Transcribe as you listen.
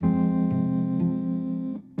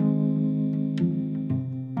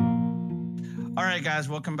right, guys,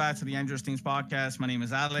 welcome back to the Android Things podcast. My name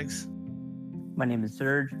is Alex. My name is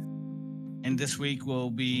Serge. And this week we'll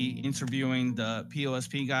be interviewing the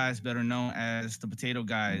POSP guys, better known as the Potato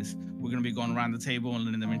Guys. We're going to be going around the table and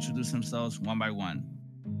letting them introduce themselves one by one.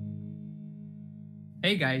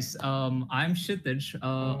 Hey guys, I'm Kshitij,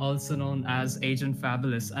 also known as Agent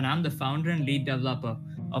Fabulous, and I'm the founder and lead developer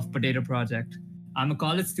of Potato Project. I'm a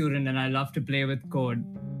college student and I love to play with code.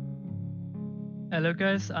 Hello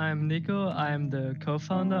guys, I'm Nico. I'm the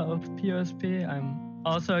co-founder of POSP. I'm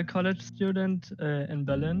also a college student in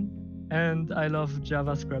Berlin, and I love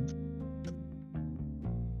JavaScript.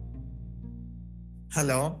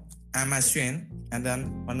 Hello, I'm Ashwin, and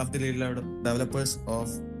I'm one of the lead developers of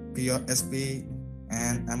POSP,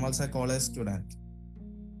 and I'm also a college student.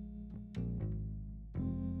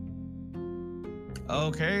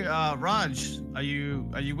 Okay, Raj, are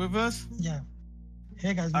you with us? Yeah.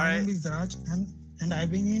 Hey guys, my name is Raj, and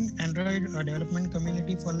I've been in Android development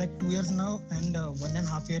community for like 2 years now, and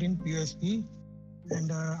 1.5 years in POSP,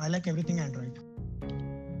 and I like everything Android.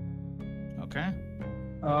 Okay.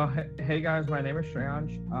 Hey guys, my name is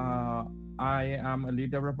Shreyansh. I am a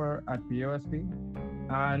lead developer at POSP,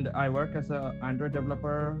 and I work as an Android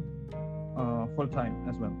developer full time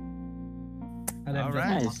as well. And All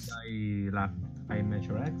right. I'm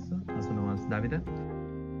Measurex, also known as Davide,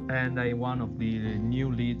 and I'm one of the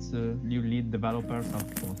new lead developers of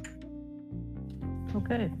POSP.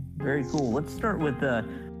 Okay, very cool. Let's start with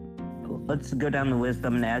let's go down the list.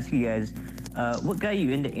 I'm going to ask you guys, what got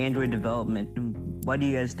you into Android development? Why do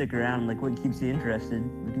you guys stick around? Like, what keeps you interested?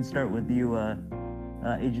 We can start with you,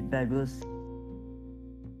 Agent Fabulous.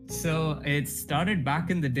 So it started back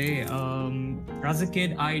in the day. As a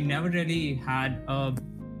kid, I never really had a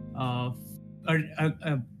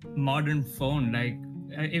modern phone. Like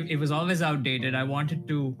it was always outdated. I wanted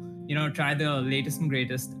to, try the latest and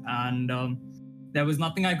greatest, and there was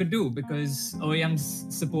nothing I could do because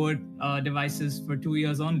OEMs support devices for 2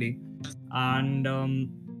 years only. And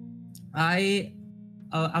I,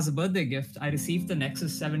 as a birthday gift, I received the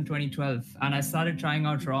Nexus 7 2012, and I started trying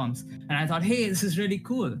out ROMs. And I thought, hey, this is really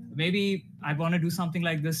cool. Maybe I want to do something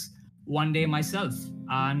like this one day myself.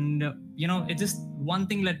 And it just one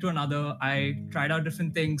thing led to another. I tried out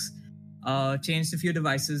different things, changed a few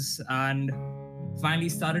devices, and finally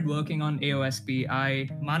started working on AOSP. I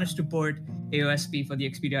managed to port AOSP for the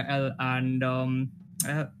Xperia L, and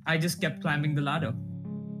I just kept climbing the ladder.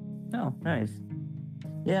 Oh, nice.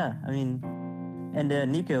 Yeah, I mean, and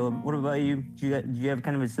Nico, what about you? Do you have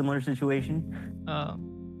kind of a similar situation?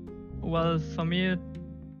 Well, for me, it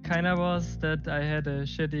kind of was that I had a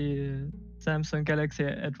shitty Samsung Galaxy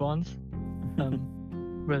Advance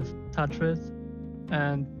with TouchWiz,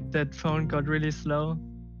 and that phone got really slow.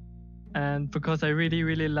 And because I really,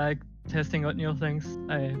 really like testing out new things,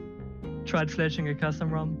 I tried flashing a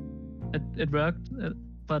custom ROM. It worked,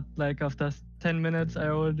 but like after 10 minutes, I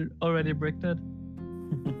already bricked it.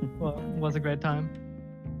 Well, it was a great time.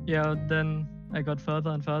 Yeah, then I got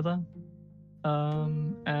further and further.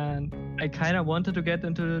 And I kind of wanted to get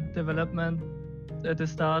into development at the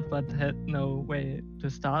start, but had no way to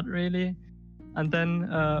start really. And then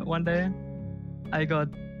one day I got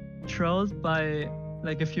trolled by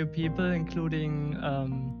like a few people, including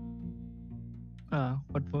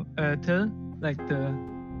Till, like the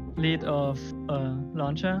lead of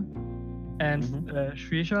Launcher, and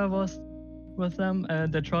Shrisha was with them.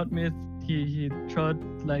 They trolled me. He trolled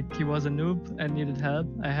like he was a noob and needed help.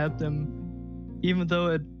 I helped him, even though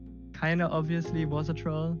it kind of obviously was a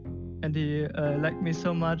troll. And he liked me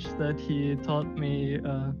so much that he taught me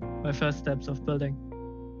my first steps of building.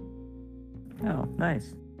 Oh,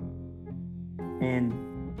 nice. And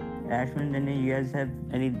Ashwin, any of you guys have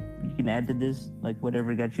any you can add to this? Like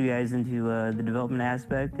whatever got you guys into the development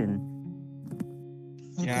aspect? And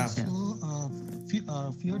Okay, so few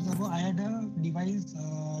years ago, I had a device,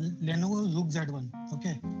 Lenovo Zook Z1,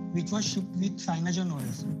 okay, which was shipped with Cyanogen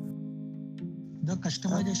OS. The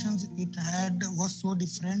customizations it had was so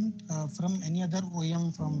different from any other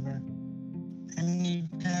OEM firmware, and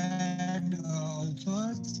it had also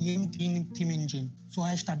a same theme engine. So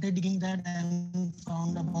I started digging that and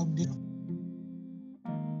found about this.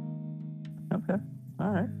 Okay,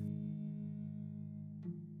 all right.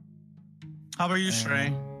 How about you,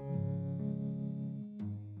 Shrey?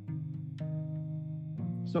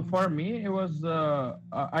 So for me, it was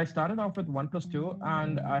I started off with OnePlus 2,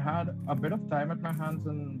 and I had a bit of time at my hands,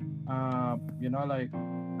 and like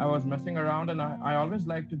I was messing around, and I always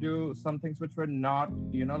liked to do some things which were not,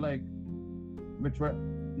 which were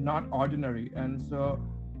not ordinary. And so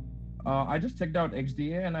I just checked out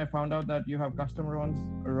XDA, and I found out that you have custom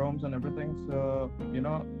ROMs and everything. So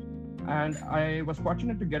And I was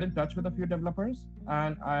fortunate to get in touch with a few developers,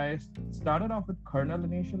 and I started off with kernel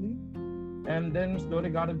initially, and then slowly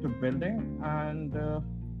got into building, and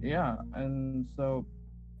and so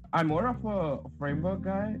I'm more of a framework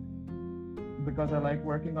guy because I like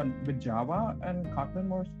working with Java and Kotlin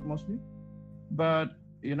mostly. But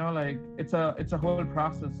like it's a whole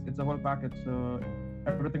process, it's a whole package, so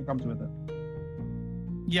everything comes with it.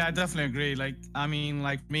 Yeah, I definitely agree. Like, I mean,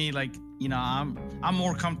 like me, like, I'm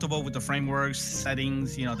more comfortable with the frameworks,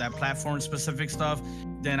 settings, that platform specific stuff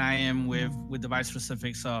than I am with device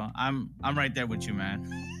specific. So I'm right there with you, man.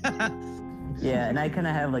 Yeah, and I kind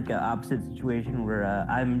of have like an opposite situation where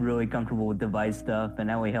I'm really comfortable with device stuff, and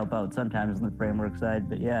I only help out sometimes on the framework side.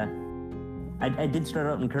 But yeah, I did start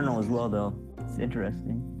out in kernel as well, though. It's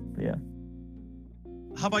interesting. But yeah.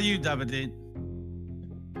 How about you, David?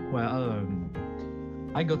 Well,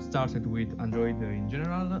 I got started with Android in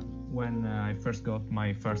general when I first got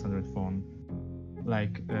my first Android phone.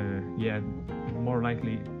 Like, more like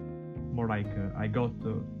I got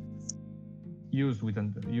used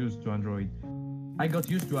to Android. I got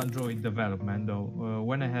used to Android development though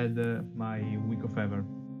when I had my Week of Ever.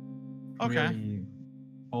 Okay. Really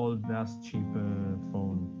old ass cheap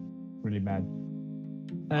phone, really bad.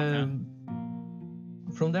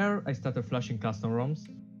 From there, I started flashing custom ROMs.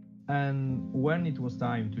 And when it was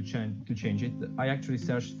time to change it, I actually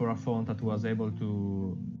searched for a phone that was able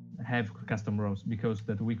to have custom ROMs because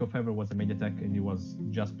that Week of Ever was a MediaTek and it was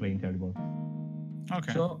just plain terrible.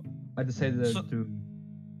 Okay. So I decided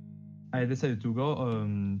to go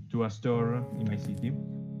to a store in my city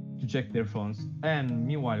to check their phones. And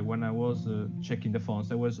meanwhile, when I was checking the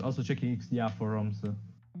phones, I was also checking XDR for ROMs.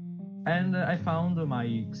 And I found my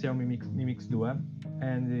Xiaomi Mi Mix Duo,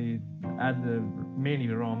 and it had many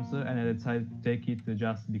ROMs, and I decided to take it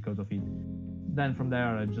just because of it. Then from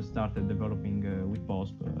there, I just started developing with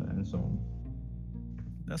POSP and so on.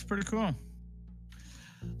 That's pretty cool.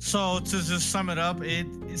 So to just sum it up, it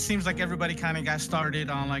seems like everybody kind of got started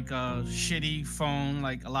on like a shitty phone,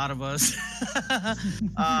 like a lot of us.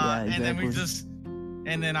 Yeah, exactly.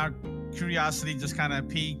 And then our curiosity just kind of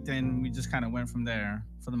peaked, and we just kind of went from there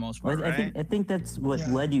for the most part, right? I think that's what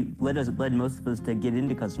led most of us to get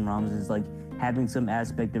into custom ROMs, is like having some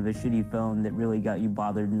aspect of a shitty phone that really got you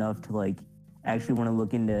bothered enough to like actually want to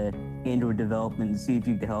look into Android development and see if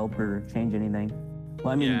you could help or change anything.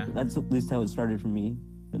 Well, I mean, that's at least how it started for me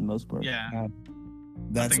for the most part. Yeah.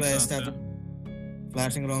 That's why I started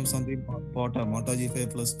flashing ROMs on the Porta Moto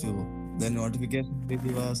G5 Plus 2. The notification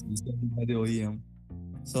was displayed by the OEM.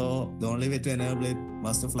 So the only way to enable it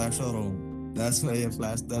was to flash a ROM. That's why I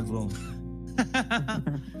flashed that ROM.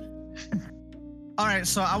 All right,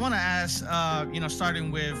 so I want to ask,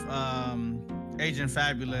 starting with Agent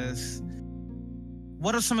Fabulous,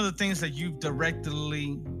 what are some of the things that you've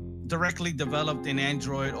directly developed in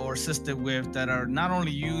Android or assisted with that are not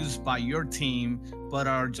only used by your team, but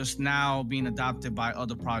are just now being adopted by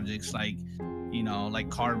other projects like, like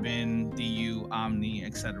Carbon, DU, Omni,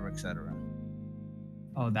 et cetera, et cetera?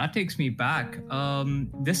 Oh, that takes me back.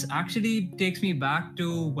 This actually takes me back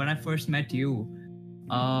to when I first met you.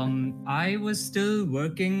 I was still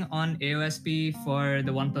working on AOSP for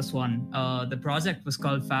the OnePlus1. The project was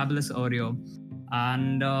called Fabulous Oreo.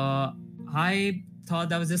 And I thought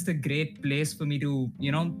that was just a great place for me to,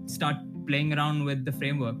 start playing around with the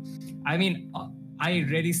framework. I mean, I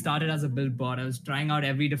really started as a build bot. I was trying out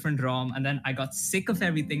every different ROM, and then I got sick of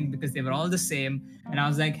everything because they were all the same. And I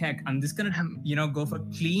was like, heck, I'm just gonna, go for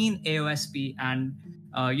clean AOSP and,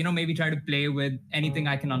 maybe try to play with anything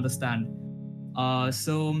I can understand.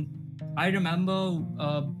 So I remember,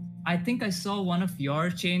 I think I saw one of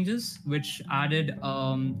your changes, which added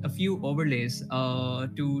a few overlays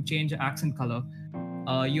to change accent color.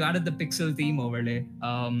 You added the pixel theme overlay.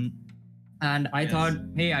 And I thought,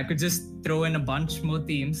 hey, I could just throw in a bunch more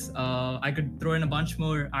themes. I could throw in a bunch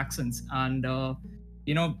more accents and,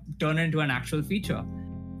 turn it into an actual feature.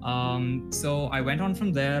 So I went on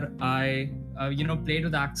from there. I, played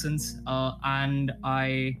with accents and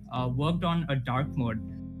I worked on a dark mode.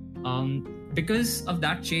 Because of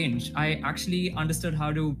that change, I actually understood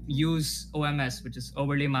how to use OMS, which is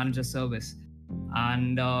Overlay Manager Service.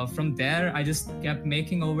 And from there, I just kept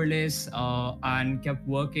making overlays and kept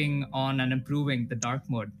working on and improving the dark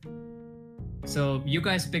mode. So you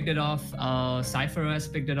guys picked it off,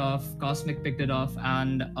 CypherOS picked it off, Cosmic picked it off,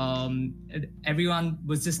 and everyone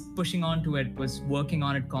was just pushing onto it, was working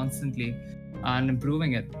on it constantly and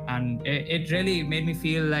improving it. And it really made me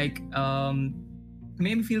feel like,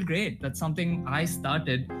 made me feel great that something I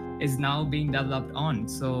started is now being developed on.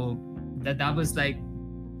 So that was like,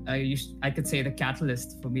 I could say the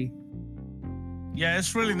catalyst for me. Yeah,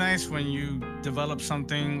 it's really nice when you develop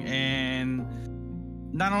something and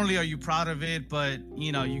not only are you proud of it, but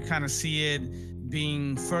you kind of see it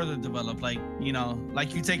being further developed. Like,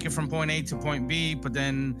 like you take it from point A to point B, but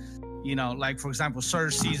then, like for example,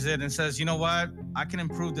 Serge sees it and says, you know what, I can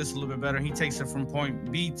improve this a little bit better. He takes it from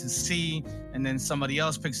point B to C, and then somebody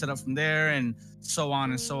else picks it up from there, and so on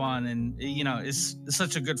and so on. And it's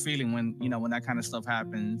such a good feeling when when that kind of stuff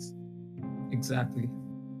happens. Exactly.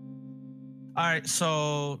 All right,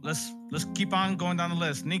 so let's keep on going down the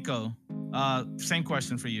list. Nico, same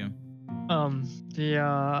question for you.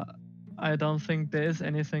 Yeah, I don't think there is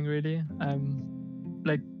anything really. I'm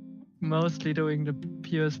like mostly doing the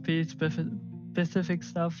PSP specific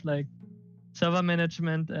stuff like server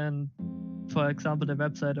management and, for example, the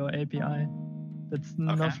website or API. That's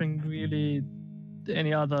nothing really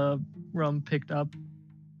any other ROM picked up.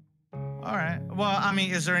 All right. Well, I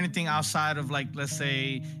mean, is there anything outside of, like, let's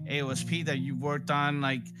say AOSP that you worked on?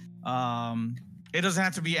 Like, it doesn't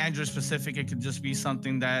have to be Android specific. It could just be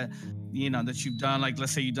something that, that you've done. Like,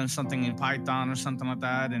 let's say you've done something in Python or something like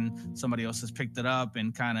that, and somebody else has picked it up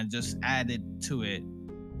and kind of just added to it.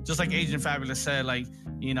 Just like Agent Fabulous said, like,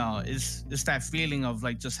 it's that feeling of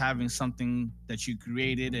like just having something that you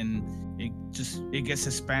created and it gets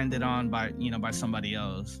expanded on by somebody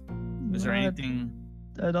else. Is there anything?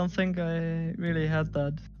 I don't think I really had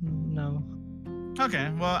that. No.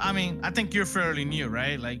 Okay. Well, I mean, I think you're fairly new,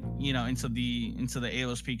 right? Like, into the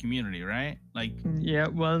AOSP community, right? Like. Yeah.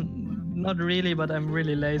 Well, not really, but I'm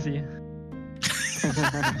really lazy.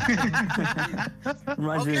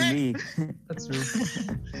 Reminds me of me. That's true.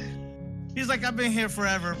 He's like, I've been here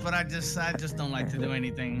forever, but I just don't like to do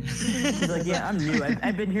anything. He's like, yeah, I'm new.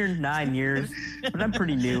 I've been here 9 years, but I'm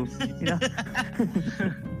pretty new.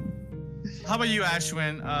 How about you,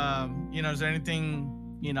 Ashwin? Is there anything,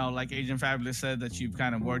 like Agent Fabulous said, that you've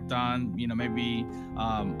kind of worked on? Maybe,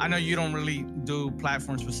 I know you don't really do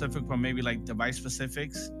platform specific, but maybe like device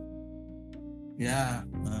specifics. Yeah,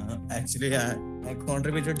 actually, I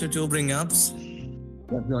contributed to 2 bring-ups.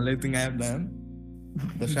 That's the only thing I have done.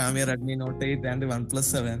 The Xiaomi Redmi Note 8 and the OnePlus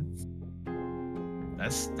 7.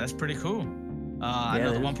 That's pretty cool. I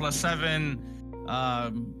know the OnePlus 7,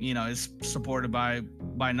 is supported by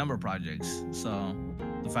a number of projects. So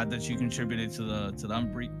the fact that you contributed to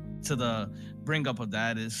the bring up of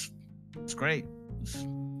that it's great. It's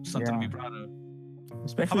something to be proud of.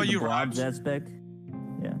 Especially how about the you, blobs Raj? aspect.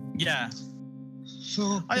 Yeah. Yeah.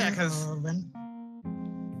 So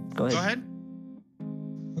Go ahead.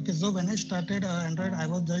 Okay, so when I started Android, I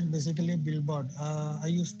was just basically a billboard. I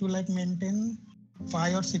used to like maintain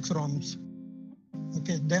 5 or 6 ROMs.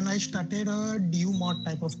 Okay, then I started a DU mod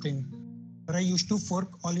type of thing, where I used to fork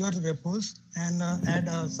all your repos and add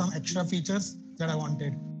some extra features that I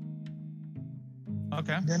wanted.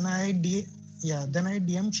 Okay. Then I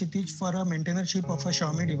DM'd Kshitij for a maintainership of a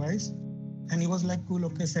Xiaomi device, and he was like, "Cool,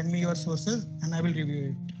 okay, send me your sources and I will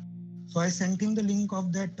review it." So I sent him the link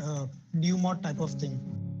of that DU mod type of thing.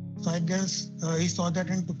 So I guess he saw that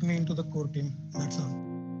and took me into the core team. That's all.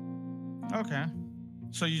 Okay.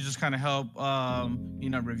 So you just kind of help,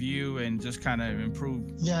 review and just kind of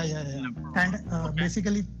improve. Yeah. And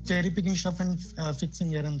basically cherry picking stuff and fixing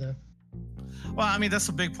here and there. Well, I mean, that's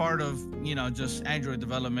a big part of, just Android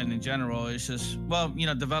development in general. It's just,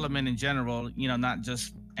 development in general, not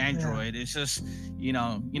just Android. Yeah. It's just,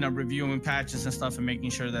 reviewing patches and stuff and making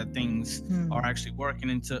sure that things are actually working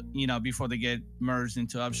into, before they get merged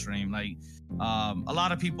into upstream. Like, a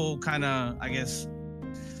lot of people kind of, I guess,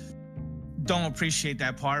 don't appreciate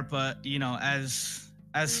that part, but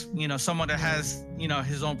as someone that has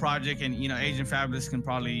his own project, and Agent Fabulous can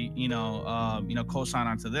probably co-sign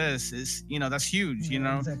onto this, is that's huge,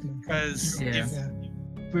 because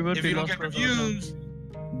if you don't get reviews,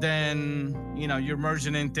 then you're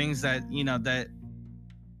merging in things that that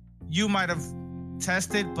you might have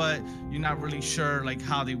tested, but you're not really sure like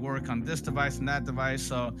how they work on this device and that device.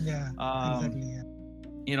 So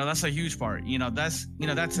that's a huge part. That's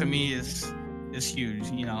that to me is huge.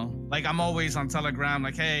 Like I'm always on Telegram,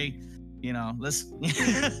 like, hey, let's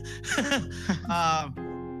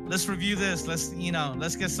let's review this.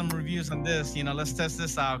 Let's get some reviews on this. Let's test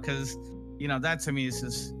this out, because that to me is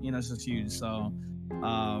just it's just huge. So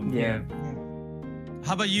yeah.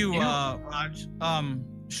 How about you, Raj?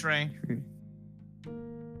 Shrey?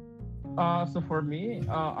 So for me,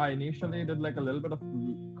 I initially did like a little bit of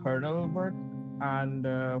kernel work, and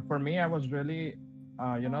for me, I was really,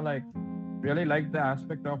 really liked the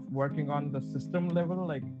aspect of working on the system level,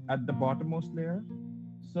 like at the bottommost layer.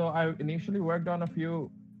 So I initially worked on a few,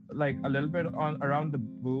 like a little bit on around the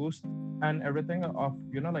boost and everything of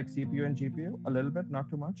like CPU and GPU, a little bit, not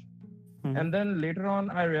too much. And then later on,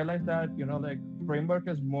 I realized that, like framework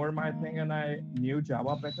is more my thing, and I knew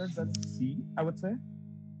Java better than C, I would say.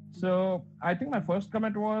 So I think my first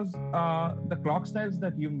commit was the clock styles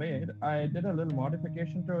that you made. I did a little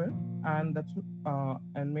modification to it, and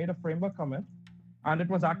and made a framework commit, and it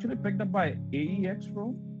was actually picked up by AEX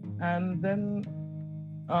Pro. And then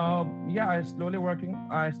I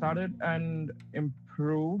started and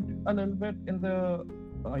improved a little bit in the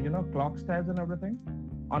clock styles and everything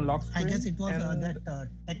on lock screen. I guess it was that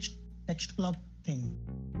text clock thing.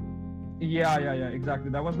 Yeah,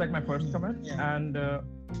 exactly. That was like my first commit. Yeah. And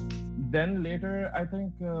then later, I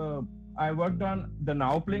think I worked on the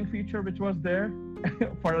now playing feature, which was there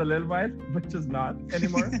for a little while, which is not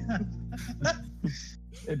anymore.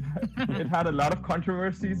 It had a lot of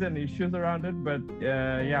controversies and issues around it, but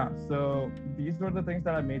so these were the things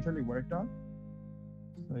that I majorly worked on.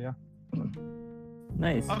 So yeah.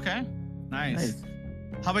 Nice. Okay, nice.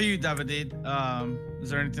 How about you, David? Is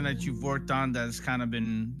there anything that you've worked on that's kind of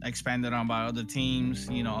been expanded on by other teams,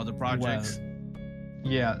 other projects?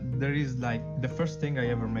 Yeah, there is like the first thing I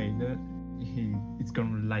ever made. It's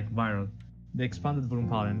gone like viral. The expanded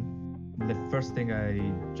Vroompalen. The first thing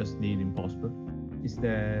I just did in post is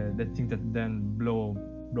the thing that then blow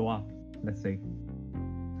up. Let's say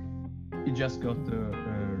it just got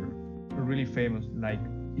really famous. Like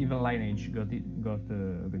even Lineage got it.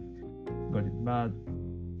 But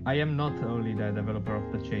I am not only the developer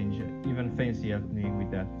of the change. Even Fancy helped me with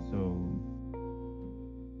that. So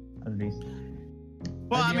at least.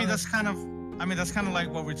 Well, I mean, that's kind of like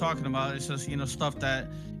what we're talking about. It's just, stuff that,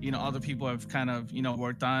 other people have kind of,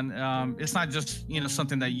 worked on. It's not just,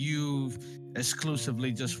 something that you've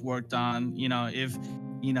exclusively just worked on. If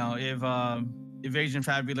Agent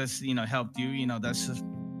Fabulous, helped you, that's just,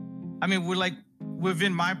 I mean, we're like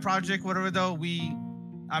within my project, whatever though,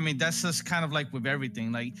 that's just kind of like with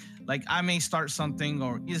everything. Like I may start something,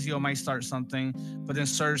 or Izio might start something, but then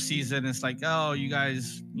Serge sees it and it's like, oh, you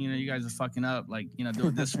guys are fucking up. Like, do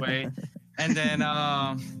it this way. And then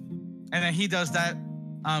he does that.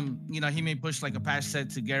 He may push like a patch set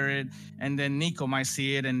to Garrett, and then Nico might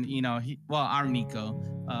see it, and our Nico,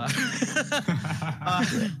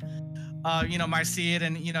 might see it,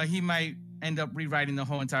 and he might end up rewriting the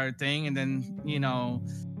whole entire thing, and then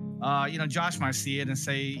Josh might see it and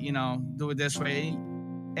say, do it this way.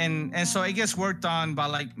 And so it gets worked on by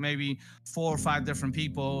like maybe 4 or 5 different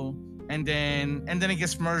people. And then it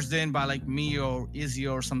gets merged in by like me or Izzy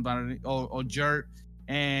or somebody or Jert.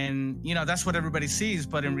 And, that's what everybody sees.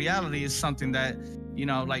 But in reality, it's something that,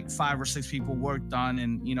 like 5 or 6 people worked on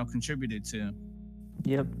and, contributed to.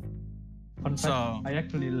 Yep. Fun fact, I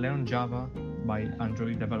actually learned Java by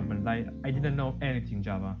Android development. I didn't know anything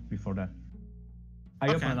Java before that. I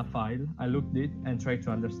opened a file, I looked it, and tried to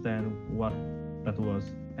understand what that was.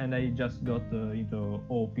 And I just got into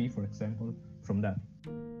OOP, for example, from that.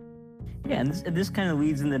 Yeah, and this kind of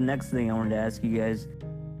leads into the next thing I wanted to ask you guys.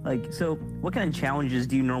 Like, so what kind of challenges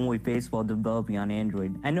do you normally face while developing on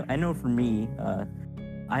Android? I know for me,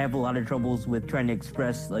 I have a lot of troubles with trying to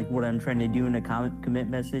express like what I'm trying to do in a commit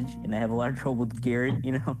message, and I have a lot of trouble with Garrett,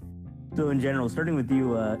 So in general, starting with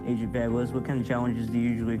you, Agent Fabulous, what kind of challenges do you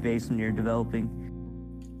usually face when you're developing?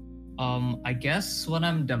 I guess when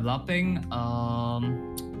I'm developing,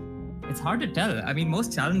 it's hard to tell. I mean,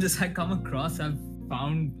 most challenges I come across, I've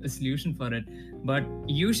found a solution for it. But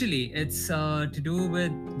usually it's to do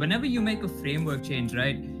with whenever you make a framework change,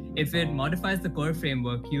 right? If it modifies the core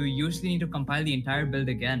framework, you usually need to compile the entire build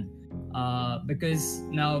again. Because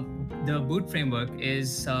now the boot framework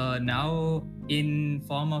is now in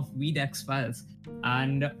form of VDEX files.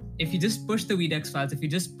 And if you just push the VDEX files, if you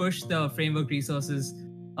just push the framework resources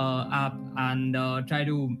app and try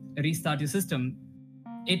to restart your system,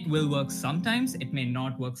 it will work sometimes, it may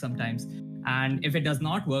not work sometimes. And if it does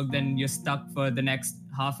not work, then you're stuck for the next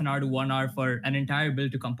half an hour to 1 hour for an entire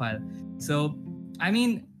build to compile. So, I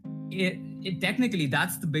mean, it technically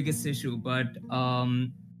that's the biggest issue, but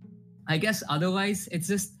I guess otherwise it's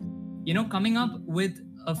just, coming up with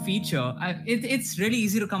a feature. It's really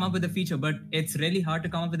easy to come up with a feature, but it's really hard to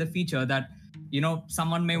come up with a feature that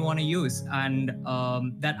someone may want to use and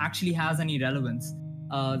that actually has any relevance.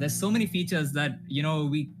 There's so many features that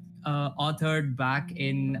we authored back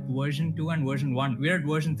in version 2 and version 1. We're at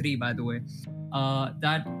version 3, by the way,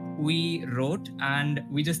 that we wrote and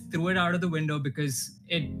we just threw it out of the window because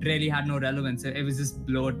it really had no relevance. It was just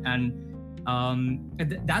bloat, and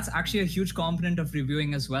that's actually a huge component of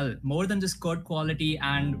reviewing as well. More than just code quality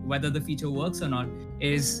and whether the feature works or not,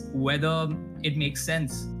 is whether it makes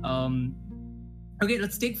sense. Okay,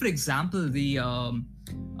 let's take for example the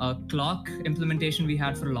clock implementation we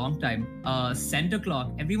had for a long time. Center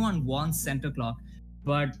clock. Everyone wants center clock,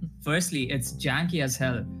 but firstly, it's janky as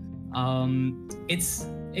hell. It's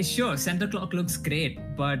sure center clock looks great,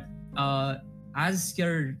 but as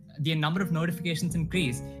the number of notifications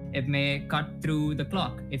increase, it may cut through the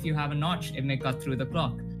clock. If you have a notch, it may cut through the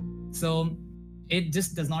clock. So it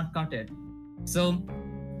just does not cut it. So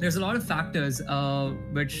there's a lot of factors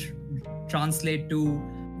which translate to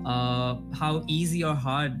how easy or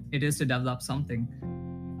hard it is to develop something.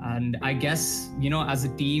 And I guess, as a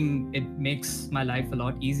team, it makes my life a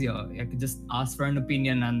lot easier. I could just ask for an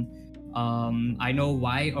opinion and I know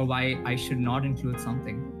why I should not include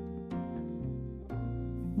something.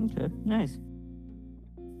 Okay, nice.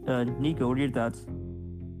 Nico, what are your thoughts?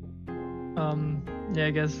 Yeah,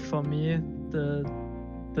 I guess for me,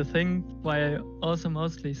 the thing why I also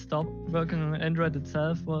mostly stopped working on Android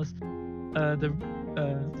itself was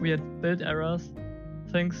we had build errors,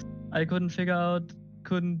 things I couldn't figure out,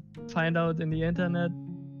 couldn't find out in the internet,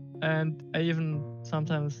 and I even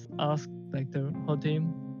sometimes asked like the whole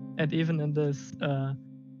team, and even in this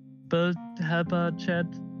build helper chat,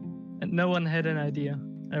 and no one had an idea.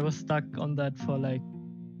 I was stuck on that for like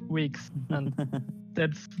weeks, and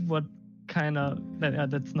that's what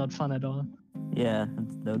that's not fun at all. Yeah,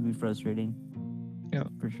 that would be frustrating. Yeah,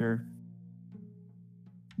 for sure.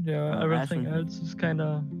 Yeah, everything else is kind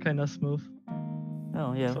of smooth.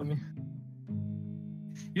 Oh yeah. For me.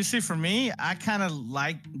 You see, for me, I kind of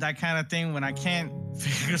like that kind of thing when I can't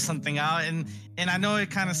figure something out, and I know it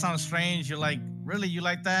kind of sounds strange. You're like, really, you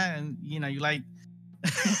like that, and you like,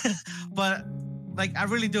 but like I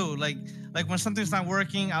really do. Like when something's not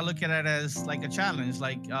working, I look at it as like a challenge.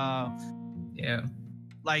 Like,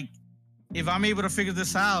 like if I'm able to figure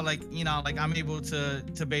this out, like like I'm able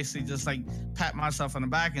to basically just like pat myself on the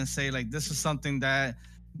back and say like this is something that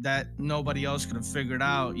nobody else could have figured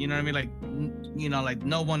out. You know what I mean? Like like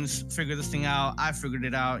no one's figured this thing out. I figured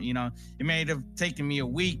it out. It may have taken me a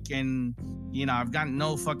week, and I've gotten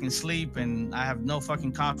no fucking sleep, and I have no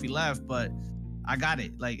fucking coffee left, but I got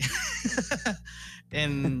it. Like,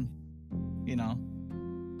 and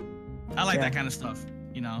I like that kind of stuff.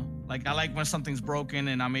 Like I like when something's broken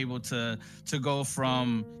and I'm able to go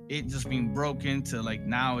from it just being broken to like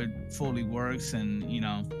now it fully works, and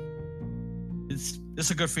it's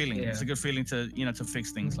a good feeling. Yeah. It's a good feeling to to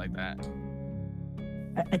fix things like that.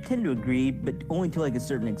 I tend to agree, but only to like a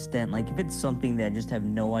certain extent. Like if it's something that I just have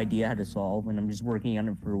no idea how to solve and I'm just working on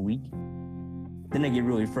it for a week, then I get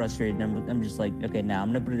really frustrated. And I'm just like, okay, now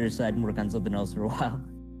I'm gonna put it aside and work on something else for a while.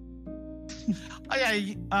 Oh yeah,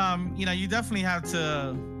 you definitely have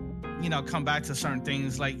to, come back to certain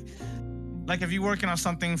things. Like if you're working on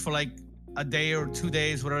something for like a day or 2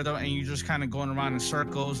 days, whatever, and you're just kind of going around in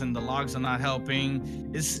circles and the logs are not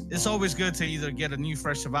helping, it's always good to either get a new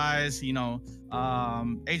fresh set of eyes.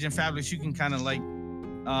 Agent Fabulous, you can kind of like,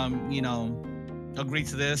 agree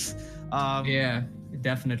to this. Yeah,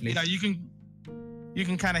 definitely. You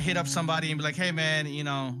can kind of hit up somebody and be like, hey man,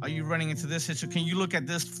 are you running into this issue? Can you look at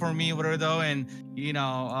this for me, whatever though? And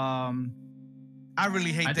I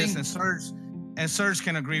really hate this. And Serge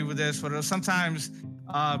can agree with this, but sometimes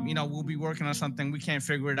we'll be working on something, we can't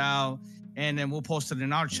figure it out, and then we'll post it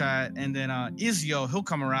in our chat, and then Izio, he'll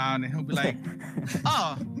come around and he'll be like,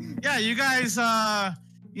 oh yeah, you guys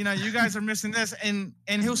you guys are missing this, and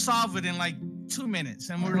he'll solve it in like 2 minutes,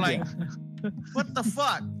 and we're like, what the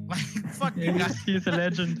fuck? Like, fuck you guys. He's a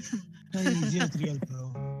legend. Izio's real,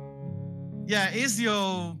 bro. Yeah,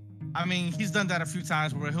 Izio, I mean, he's done that a few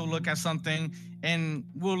times where he'll look at something and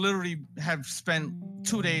we'll literally have spent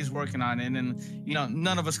 2 days working on it, and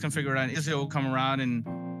none of us can figure it out. Izio will come around and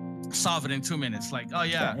solve it in 2 minutes. Like, oh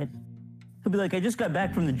yeah. He'll be like, I just got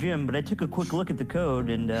back from the gym, but I took a quick look at the code,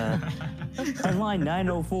 and on line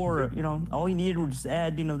 904, all you needed was just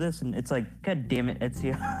add, this, and it's like, God damn it,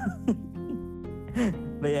 Ezio.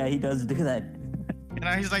 But yeah, he does do that.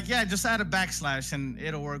 He's like, yeah, just add a backslash and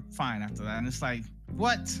it'll work fine after that. And it's like,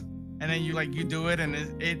 what? And then you do it and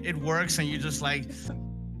it works, and you just like,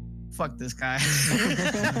 fuck this guy.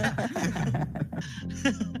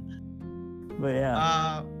 But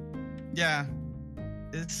yeah. Yeah,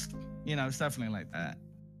 it's it's definitely like that.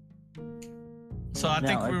 So I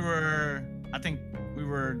think we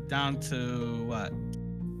were down to what?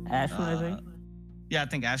 Ashwin, I think. Yeah, I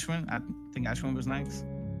think Ashwin was next.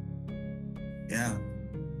 Yeah.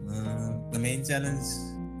 The main challenge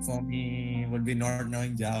for me would be not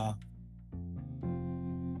knowing Java.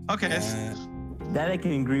 Okay. That I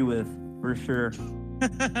can agree with, for sure.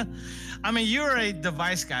 I mean, you're a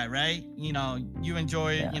device guy, right? You know, you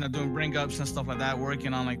enjoy, Yeah. doing bring ups and stuff like that,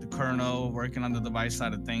 working on like the kernel, working on the device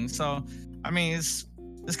side of things. So, I mean, it's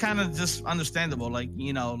kind of just understandable. Like,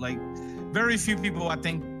 like very few people I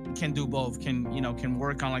think can do both. Can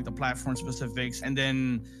work on like the platform specifics and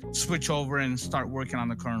then switch over and start working on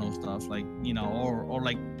the kernel stuff, like, or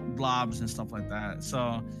like blobs and stuff like that.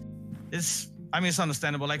 So, it's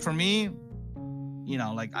understandable. Like for me,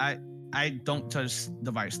 like I don't touch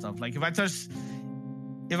device stuff. Like if I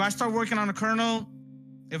start working on a kernel,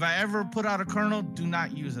 if I ever put out a kernel, do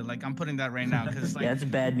not use it. Like I'm putting that right now because like Yeah, it's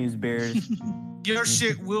bad news bears. your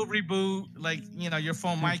shit will reboot. Like your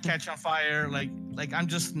phone might catch on fire. Like I'm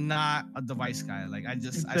just not a device guy. Like I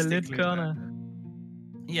It's stick the lead to kernel.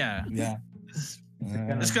 Yeah, Yeah.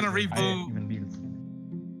 it's gonna reboot. Even build.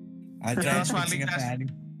 I tried That's why I fixing leave a that-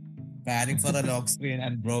 padding for a lock screen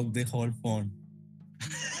and broke the whole phone.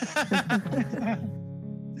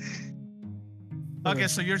 Okay,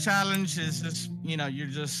 so your challenge is just you're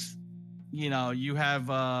just you have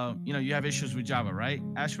issues with Java, right,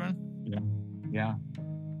 Ashwin? Yeah.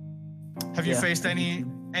 Have you Yeah. faced any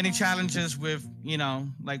challenges with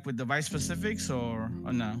like with device specifics or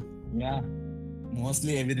no? Yeah.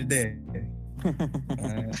 Mostly every day.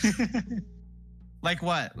 Like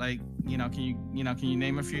what? Like can you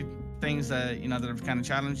name a few things that that have kind of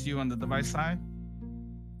challenged you on the device side?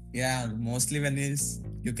 Yeah, mostly when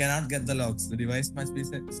you cannot get the logs. The device must be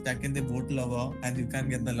stuck in the boot logo and you can't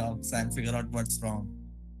get the logs and figure out what's wrong.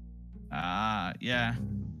 Yeah.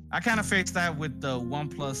 I kind of faced that with the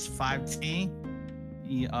OnePlus 5T.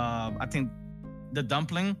 I think the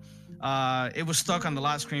dumpling. It was stuck on the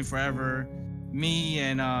lock screen forever. Me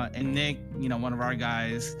and Nick, one of our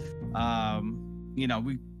guys,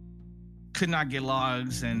 we could not get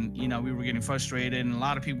logs, and we were getting frustrated, and a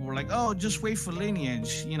lot of people were like, oh, just wait for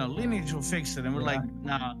Lineage, Lineage will fix it, and we're like,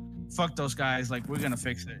 nah, fuck those guys, like we're gonna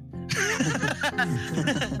fix it.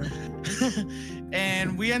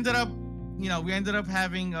 And we ended up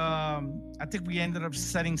having I think we ended up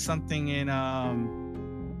setting something in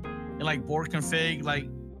like board config, like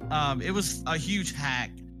it was a huge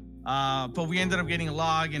hack, but we ended up getting a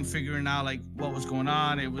log and figuring out like what was going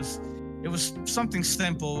on. It was something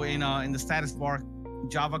simple in the status bar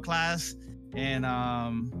Java class, and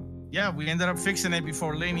we ended up fixing it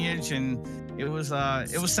before Lineage, and it was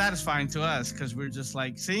satisfying to us because we're just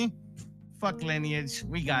like, see, fuck Lineage,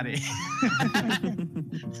 we got it.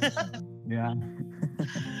 Yeah.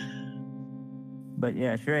 But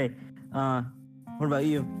yeah, Shrey, what about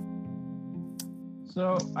you?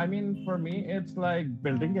 So, I mean, for me, it's like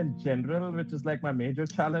building in general, which is like my major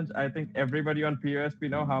challenge. I think everybody on POSP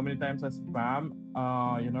know how many times I spam,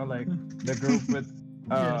 like the group with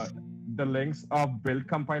the links of build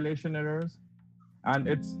compilation errors. And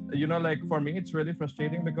it's, like for me, it's really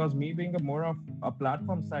frustrating because me being more of a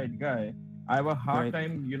platform side guy, I have a hard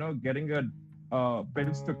time, getting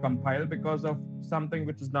builds to compile because of something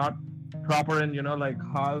which is not proper in, like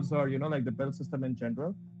halves or, like the build system in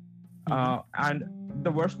general. And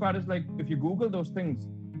the worst part is like, if you Google those things,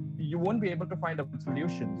 you won't be able to find out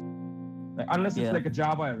solutions. Like, unless it's like a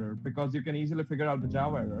Java error, because you can easily figure out the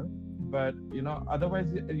Java error. But,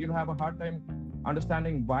 otherwise you'll have a hard time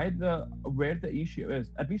understanding where the issue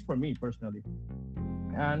is, at least for me personally.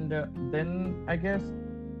 And then I guess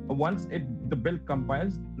once the build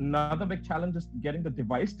compiles, another big challenge is getting the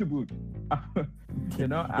device to boot.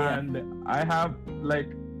 And I have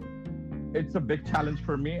it's a big challenge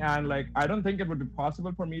for me, and like I don't think it would be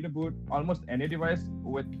possible for me to boot almost any device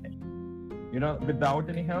without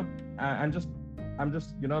any help. And I'm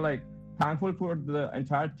just thankful for the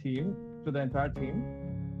entire team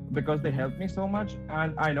because they helped me so much.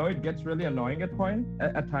 And I know it gets really annoying at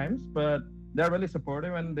times, but they're really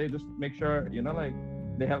supportive and they just make sure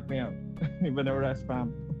they help me out whenever I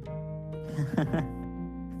spam.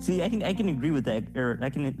 See, I can agree with that, or I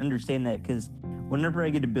can understand that, because whenever I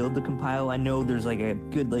get to build the compile, I know there's like a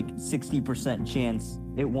good 60% chance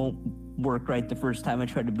it won't work right the first time I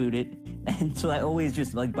try to boot it. And so I always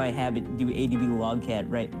just by habit do ADB logcat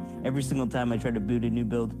right every single time I try to boot a new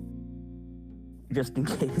build, just in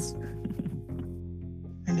case.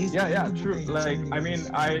 Yeah, true.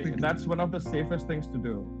 That's one of the safest things to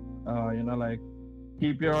do.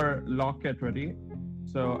 Keep your logcat ready.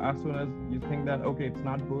 So as soon as you think that, okay, it's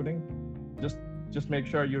not booting, just make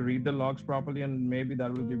sure you read the logs properly, and maybe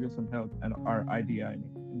that will give you some help, and our IDE,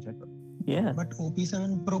 in general. Yeah. But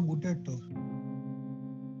OP7 Pro booted too.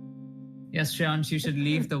 Yes, Shreyans, you should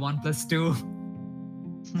leave the OnePlus 2.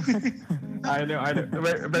 I know.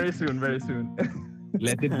 Very soon.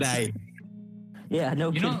 Let it die. Yeah,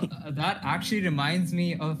 no You kidding. know, that actually reminds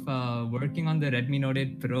me of working on the Redmi Note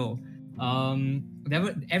 8 Pro.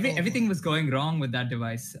 Everything was going wrong with that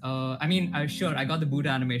device. I mean, sure, I got the boot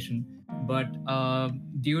animation, but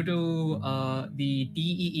due to the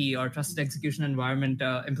TEE or Trusted Execution Environment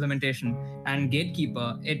implementation and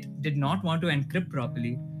Gatekeeper, it did not want to encrypt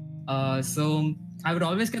properly. So I would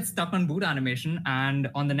always get stuck on boot animation, and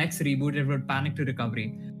on the next reboot, it would panic to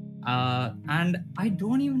recovery. And I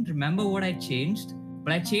don't even remember what I changed,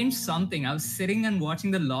 but I changed something. I was sitting and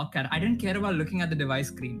watching the Logcat. I didn't care about looking at the device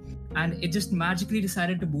screen, and it just magically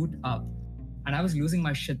decided to boot up. And I was losing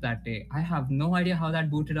my shit that day. I have no idea how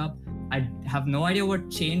that booted up. I have no idea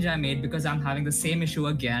what change I made because I'm having the same issue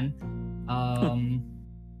again.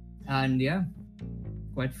 And yeah,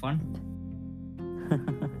 quite fun.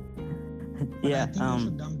 Yeah. I think you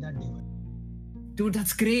should dump that device. Dude,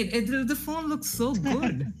 that's great. The phone looks so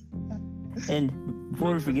good. And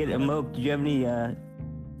before we forget, Amok, did you have any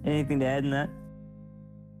anything to add in that?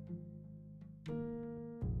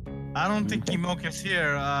 I don't think Imok is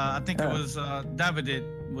here. I think it was David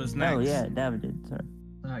was next. Oh yeah, David did.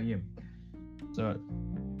 Sorry. Yeah. So,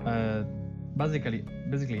 basically,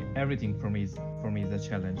 everything for me is a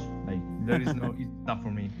challenge. Like there is no easy stuff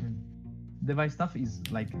for me. Device stuff is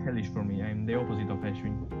like hellish for me. I'm the opposite of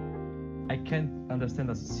Ashwin. I can't understand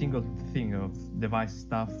a single thing of device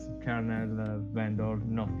stuff, kernel, vendor,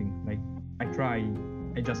 nothing. Like I try,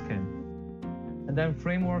 I just can't. And then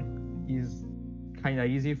framework is kind of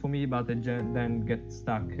easy for me, but I then get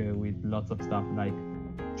stuck with lots of stuff. Like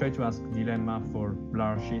try to ask Dilemma for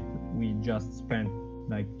blur sheet. We just spent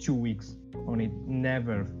like 2 weeks on it.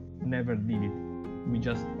 Never did it. We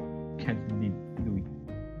just can't do it.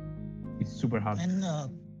 It's super hard. And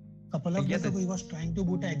couple of days ago, he was trying to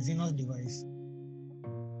boot a Exynos device,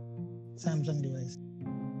 Samsung device.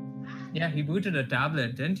 Yeah, he booted a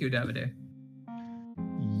tablet, didn't you, Davide?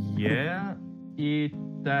 Yeah, it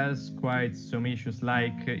has quite some issues.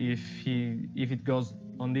 Like if it goes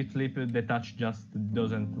on deep sleep, the touch just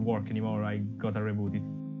doesn't work anymore. I gotta reboot it.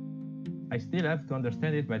 I still have to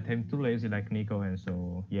understand it, but I'm too lazy like Nico, and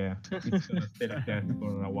so yeah, it's gonna stay like that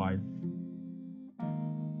for a while.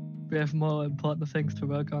 We have more important things to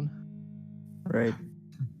work on. Right.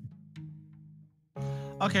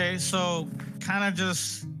 Okay, so kind of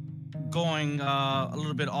just going a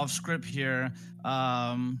little bit off script here.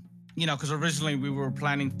 You know, because originally we were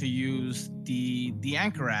planning to use the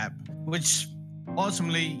Anchor app, which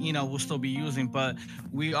ultimately, you know, we'll still be using, but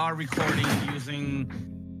we are recording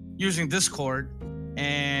using Discord,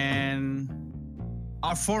 and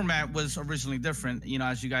our format was originally different, you know,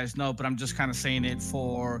 as you guys know, but I'm just kind of saying it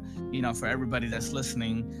for, you know, for everybody that's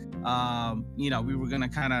listening. You know, we were going to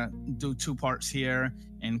kind of do 2 parts here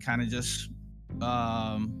and kind of just,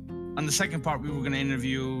 on the second part, we were going to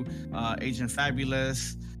interview Agent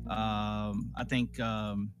Fabulous, I think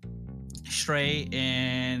Stray,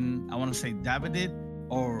 and I want to say David,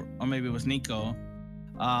 or maybe it was Nico.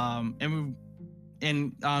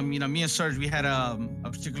 You know, me and Serge, we had a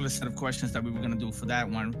particular set of questions that we were going to do for that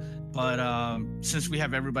one. But since we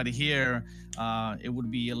have everybody here, it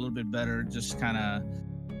would be a little bit better just kind of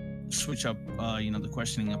switch up, you know, the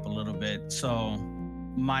questioning up a little bit. So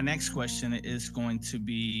my next question is going to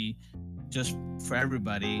be just for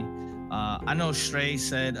everybody. I know Stray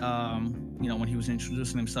said, you know, when he was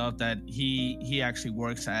introducing himself, that he actually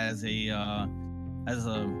works as a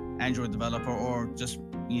Android developer, or just,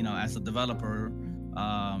 you know, as a developer,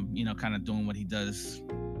 you know, kind of doing what he does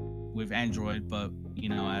with Android, but, you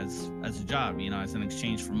know, as a job, you know, as an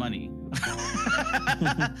exchange for money.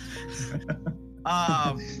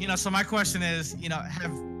 You know, so my question is, you know,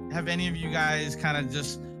 have any of you guys kind of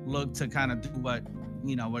just looked to kind of do what,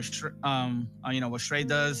 you know, what Stray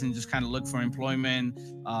does, and just kind of look for employment,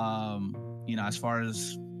 you know, as far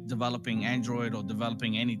as developing Android or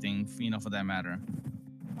developing anything, you know, for that matter?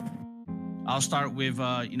 I'll start with,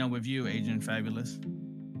 you know, with you, Agent Fabulous.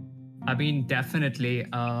 I mean, definitely.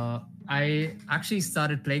 I actually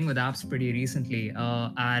started playing with apps pretty recently.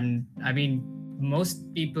 And I mean,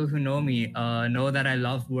 most people who know me know that I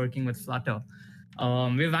love working with Flutter.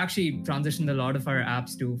 We've actually transitioned a lot of our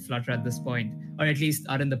apps to Flutter at this point, or at least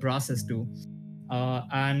are in the process to.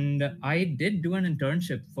 And I did do an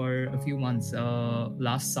internship for a few months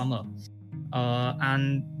last summer.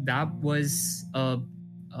 And that was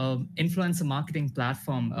influencer marketing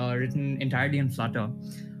platform written entirely in Flutter.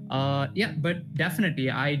 Yeah, but definitely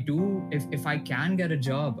I do, if I can get a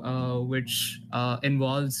job which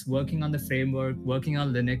involves working on the framework, working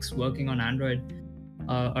on Linux, working on Android,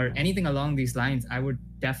 or anything along these lines, I would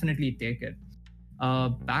definitely take it.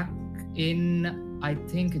 Back in, I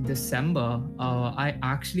think, December, I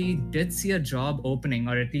actually did see a job opening,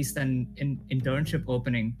 or at least an internship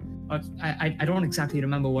opening. I don't exactly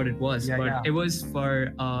remember what it was, but it was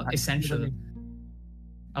for Essential.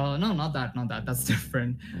 No, not that. That's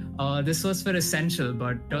different. This was for Essential,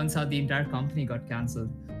 but turns out the entire company got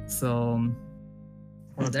cancelled. So,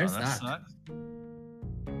 there's that. Sucks.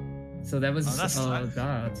 So there was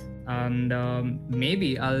that. And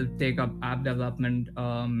maybe I'll take up app development.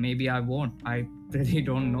 Maybe I won't. I really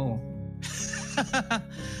don't know.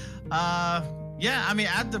 Yeah, I mean,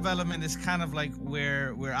 app development is kind of like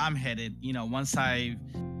where I'm headed. Once I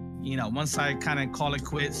kind of call it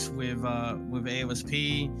quits with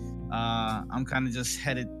AOSP, I'm kind of just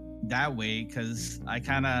headed that way because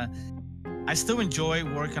I still enjoy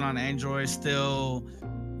working on Android. Still,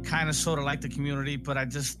 kind of sort of like the community, but I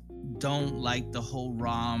just don't like the whole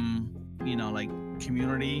ROM,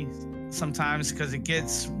 community sometimes because it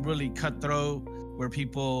gets really cutthroat where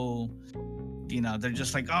people, they're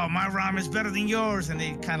just like, oh, my ROM is better than yours. And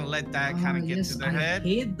they kind of let that kind of get to their head. I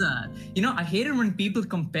hate that. I hate it when people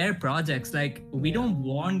compare projects. Like, we don't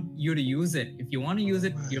want you to use it. If you want to use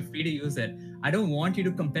it, you're free to use it. I don't want you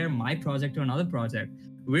to compare my project to another project.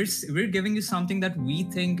 We're giving you something that we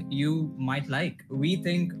think you might like. We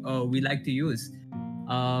think we like to use.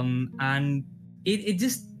 And it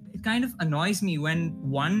kind of annoys me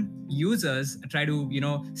when users try to,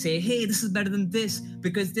 say, hey, this is better than this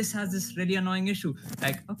because this has this really annoying issue.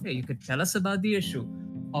 Like, okay, you could tell us about the issue.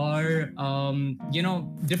 Or,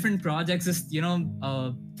 different projects just,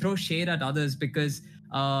 throw shade at others because,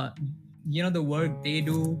 the work they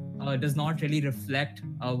do does not really reflect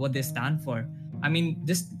what they stand for. I mean,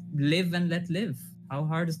 just live and let live. How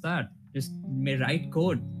hard is that? Just write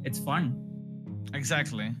code. It's fun.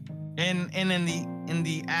 Exactly. And in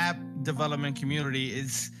the app development community,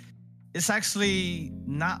 it's actually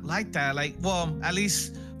not like that. Like, well, at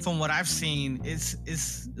least from what I've seen, it's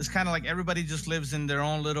kind of like everybody just lives in their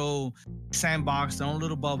own little sandbox, their own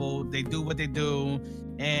little bubble. They do what they do,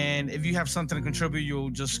 and if you have something to contribute, you'll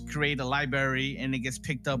just create a library, and it gets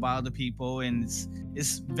picked up by other people, and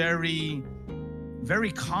it's very,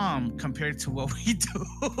 very calm compared to what we do.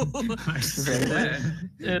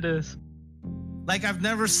 It is. Like, I've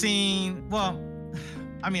never seen, well,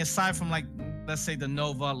 I mean, aside from like, let's say the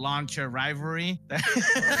Nova launcher rivalry.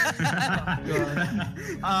 I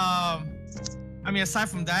mean, aside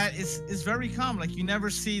from that, it's very calm. Like, you never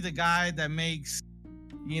see the guy that makes,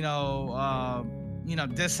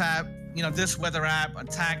 this app, this weather app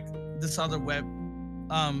attack this other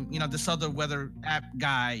this other weather app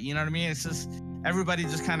guy. You know what I mean? It's just everybody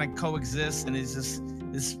just kind of coexists, and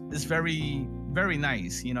it's very, very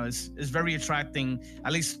nice. It's very attracting,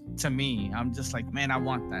 at least to me. I'm just like, man, I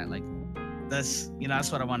want that. Like, that's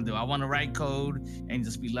what I want to do. I want to write code and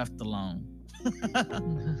just be left alone.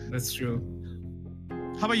 That's true.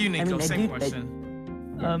 How about you, Nico? Same question.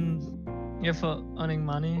 For earning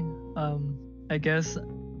money, I guess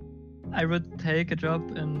I would take a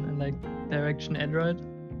job in like direction Android.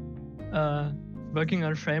 Working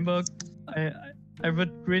on framework, I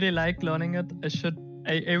would really like learning it.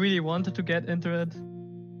 I really wanted to get into it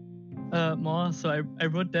more, so I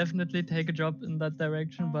would definitely take a job in that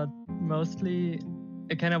direction, but mostly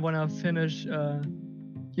I kind of want to finish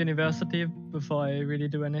university before I really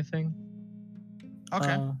do anything.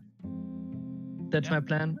 Okay. That's my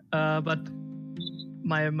plan. But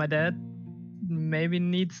my dad maybe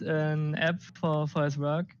needs an app for his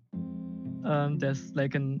work. There's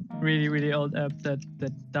like a really, really old app that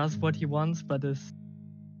does what he wants, but is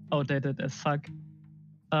outdated as fuck.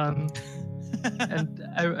 And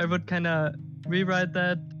I would kind of rewrite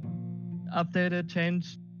that, update it,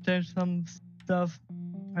 change some stuff,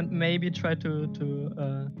 and maybe try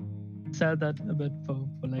to sell that a bit for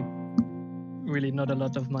like really not a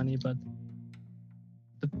lot of money, but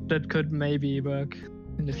that could maybe work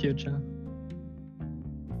in the future.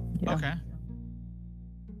 Yeah. Okay.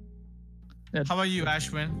 How about you,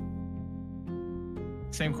 Ashwin?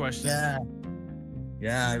 Same question.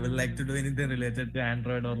 Yeah, I would like to do anything related to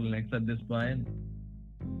Android or Linux at this point.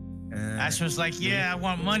 Ashwin's like, yeah, I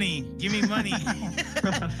want money. Give me money.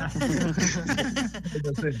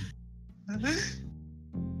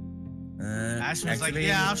 Ashwin's like,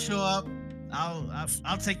 yeah, I'll show up.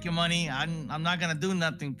 I'll take your money. I'm not gonna do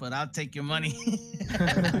nothing, but I'll take your money.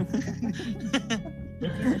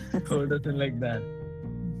 Who doesn't like that?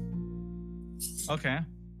 Okay.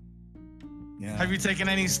 Yeah. Have you taken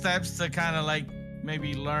any steps to kind of like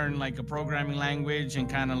maybe learn like a programming language and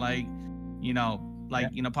kind of like,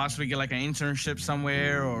 possibly get like an internship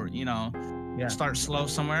somewhere or, start slow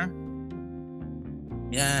somewhere?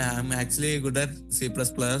 Yeah, I'm actually good at C++,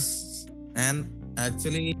 and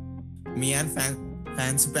actually, me and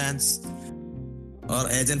Fancy Pants or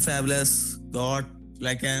Agent Fabulous got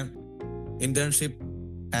like an internship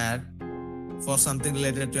ad for something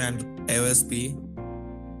related to AOSP.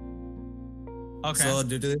 Okay. So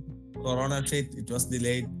due to the Corona shit, it was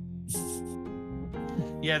delayed.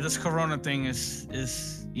 Yeah, this Corona thing is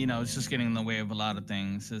it's just getting in the way of a lot of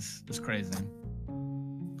things. It's crazy.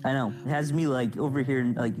 I know. It has me like over here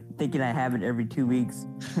like thinking I have it every 2 weeks.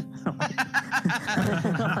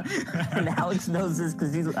 And Alex knows this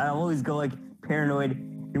because I always go like paranoid.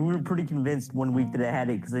 And we were pretty convinced one week that I had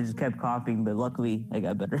it because I just kept coughing, but luckily I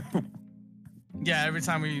got better. Yeah, every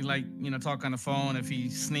time we talk on the phone, if he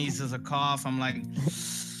sneezes or cough, I'm like,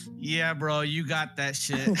 yeah, bro, you got that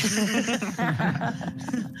shit.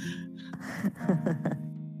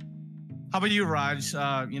 How about you, Raj?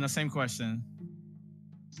 Same question.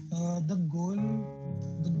 The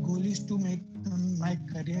goal is to make my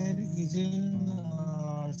career is in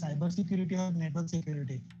cyber security or network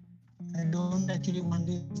security. I don't actually want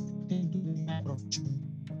this thing to be my profession.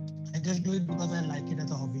 I just do it because I like it as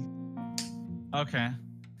a hobby. Okay.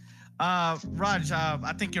 Raj,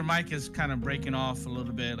 I think your mic is kind of breaking off a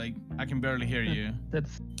little bit. Like I can barely hear you.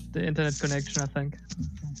 That's the internet connection, I think.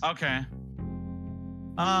 Okay.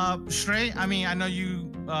 Shrey, I mean, I know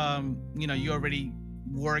you, you already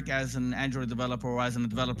work as an Android developer or as a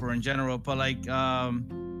developer in general, but like,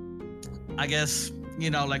 I guess,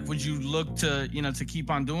 would you look to, to keep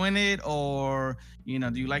on doing it, or, do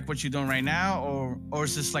you like what you're doing right now, or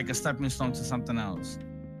is this like a stepping stone to something else?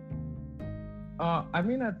 I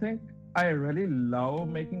mean, I think I really love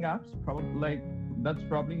making apps. That's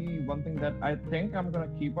probably one thing that I think I'm gonna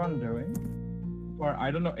keep on doing for,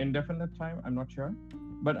 I don't know, indefinite time. I'm not sure,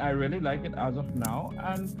 but I really like it as of now,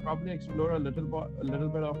 and probably explore a little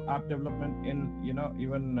bit of app development in,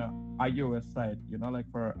 even iOS side, like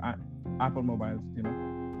for Apple mobiles,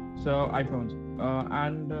 so iPhones.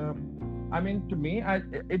 I mean, to me,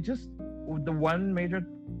 it just, the one major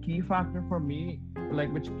key factor for me,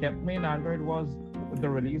 like which kept me in Android, was the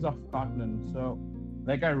release of Kotlin. So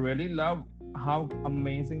like I really love how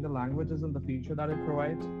amazing the language is and the feature that it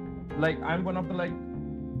provides. Like I'm one of the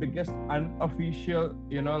biggest unofficial,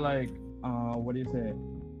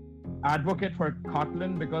 advocate for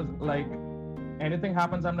Kotlin, because like anything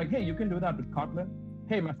happens, I'm like, hey, you can do that with Kotlin.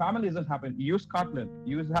 Hey, my family isn't happy. Use Kotlin.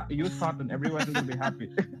 Use Kotlin. Everyone will be happy.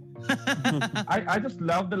 I just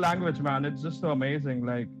love the language, man. It's just so amazing.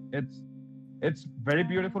 Like it's very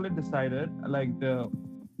beautifully decided. Like the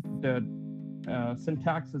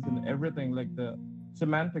syntaxes and everything, like the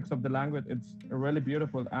semantics of the language, it's really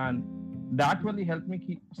beautiful, and that really helped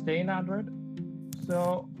me stay in Android.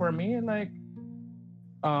 So for me, like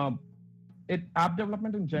app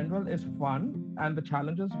development in general is fun, and the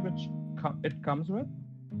challenges which it comes with,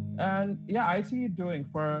 and yeah, I see it doing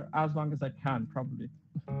for as long as I can, probably.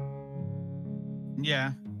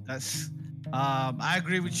 Yeah, that's I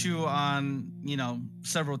agree with you on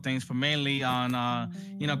several things, but mainly on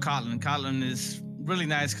Kotlin. Kotlin is really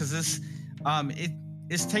nice because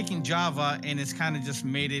it's taking Java and it's kind of just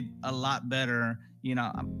made it a lot better.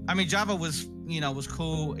 I mean, Java was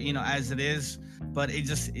cool as it is, but it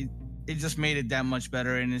just made it that much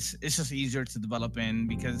better, and it's just easier to develop in,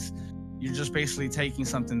 because you're just basically taking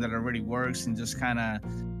something that already works and just kind of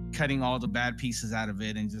cutting all the bad pieces out of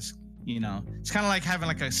it, and just it's kind of like having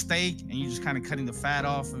like a steak and you just kind of cutting the fat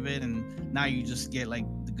off of it, and now you just get like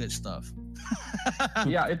the good stuff.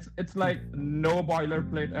 Yeah, it's like no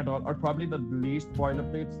boilerplate at all, or probably the least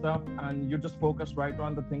boilerplate stuff, and you just focus right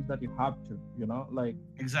on the things that you have to, like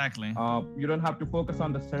exactly. You don't have to focus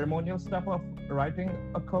on the ceremonial stuff of writing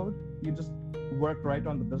a code. You just work right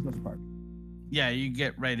on the business part. Yeah, you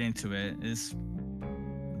get right into it.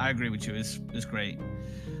 I agree with you. It's great.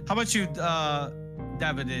 How about you,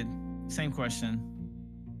 David? Same question.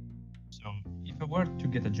 So if I were to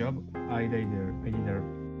get a job, I'd either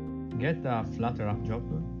get a Flutter app job,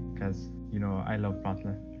 because I love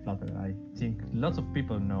Flutter. I think lots of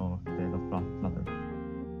people know that I love Flutter.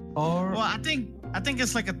 Or I think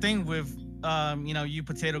it's like a thing with you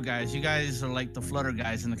potato guys. You guys are like the Flutter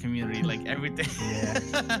guys in the community. Like everything.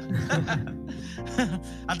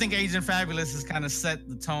 I think Agent Fabulous has kind of set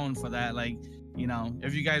the tone for that. Like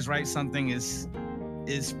if you guys write something, is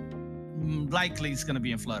likely it's going to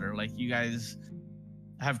be in Flutter. Like you guys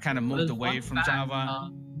have kind of moved away from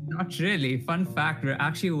Java. Not really. Fun fact, we're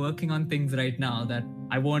actually working on things right now that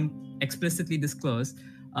I won't explicitly disclose,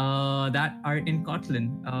 that are in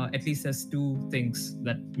Kotlin. At least there's 2 things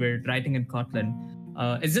that we're writing in Kotlin.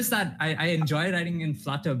 It's just that I enjoy writing in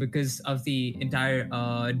Flutter because of the entire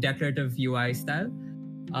declarative UI style.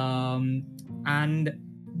 And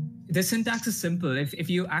the syntax is simple. If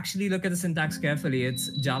you actually look at the syntax carefully, it's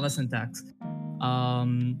Java syntax.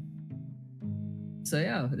 So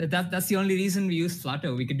yeah, that's the only reason we use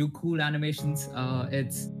Flutter. We could do cool animations.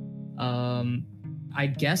 It's I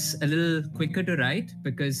guess a little quicker to write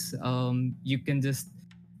because you can just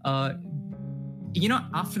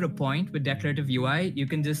after a point with declarative UI, you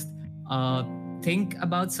can just think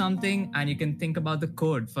about something and you can think about the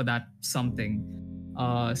code for that something.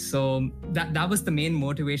 So that was the main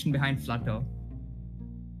motivation behind Flutter.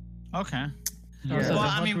 Okay. Yeah. Well,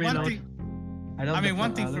 I mean, one thing.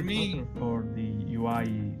 One thing for me Flutter for the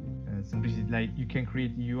UI simplicity, like you can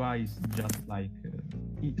create UIs just like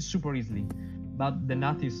super easily, but the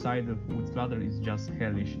native side with Flutter is just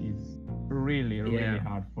hellish. It's really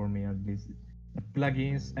hard for me at least.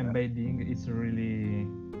 Plugins, embedding, it's really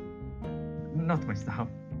not my stuff.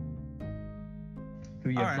 So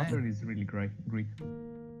yeah, All right. Flutter is really great.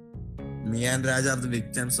 Me and Raj are the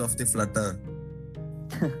victims of the Flutter.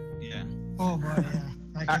 yeah. Oh boy, yeah,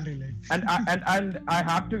 I can relate. And I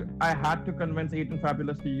had to convince Ethan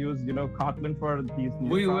Fabulous to use Kotlin for these new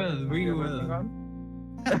We projects will, that we we're will. working on.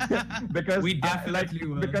 because We definitely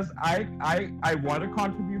will. because I want to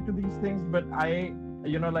contribute to these things, but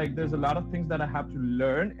there's a lot of things that I have to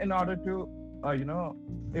learn in order to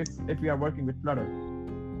if we are working with Flutter.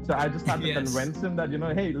 So I just had to Yes. convince him that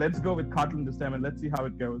hey, let's go with Kotlin this time and let's see how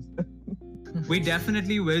it goes. We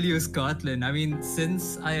definitely will use Kotlin. I mean,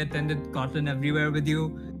 since I attended Kotlin Everywhere with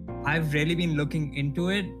you, I've really been looking into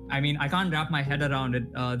it. I mean, I can't wrap my head around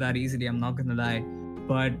it that easily, I'm not gonna lie.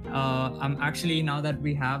 But I'm actually, now that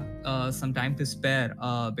we have some time to spare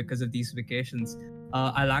because of these vacations,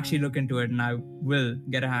 I'll actually look into it and I will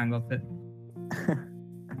get a hang of it.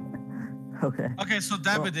 Okay. Okay, so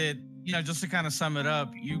David, just to kind of sum it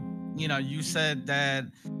up, you said that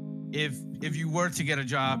if you were to get a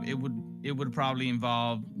job, it would probably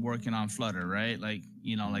involve working on Flutter, right? Like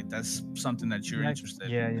that's something that you're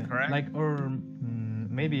interested in. Yeah. Correct? Like, or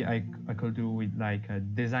maybe I could do with like a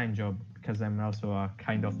design job because I'm also a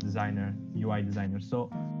kind of designer, UI designer. So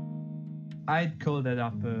I could end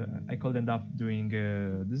up doing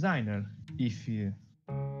a designer if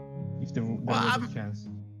there was a chance.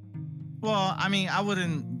 Well, I mean, I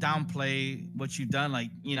wouldn't downplay what you've done.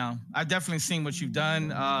 Like, I've definitely seen what you've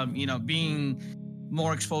done. Being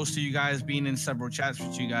more exposed to you guys, being in several chats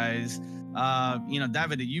with you guys.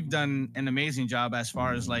 David, you've done an amazing job as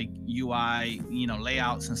far as like UI,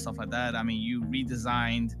 layouts and stuff like that. I mean, you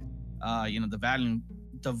redesigned,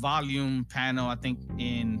 the volume panel, I think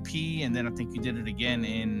in P, and then I think you did it again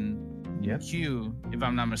in Q, if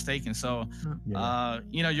I'm not mistaken. So,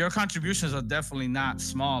 your contributions are definitely not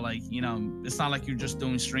small. Like, it's not like you're just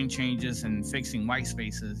doing string changes and fixing white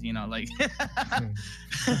spaces, like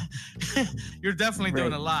you're definitely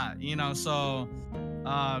doing a lot, So,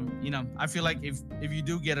 I feel like if you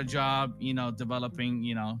do get a job, developing,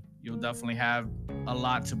 you'll definitely have a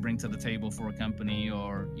lot to bring to the table for a company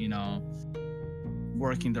or,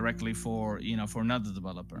 working directly for another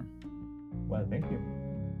developer. Well, thank you.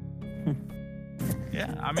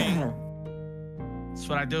 Yeah, I mean, that's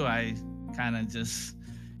what I do. I kind of just,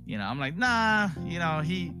 I'm like, nah,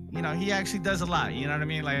 he actually does a lot. You know what I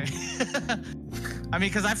mean? Like, I mean,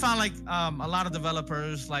 because I found like a lot of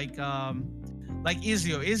developers like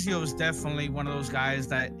Izio. Izio is definitely one of those guys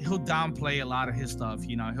that he'll downplay a lot of his stuff.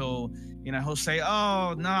 He'll say,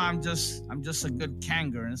 oh no, I'm just a good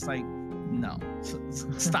Kanger, and it's like, no,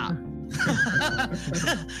 stop.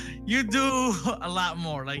 You do a lot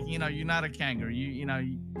more. Like, you're not a Kanger.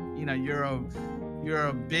 You're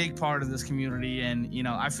a big part of this community, and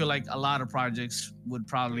I feel like a lot of projects would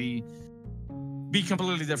probably be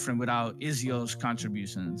completely different without Izio's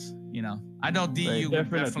contributions. I know DU would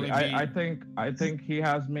definitely be. I think he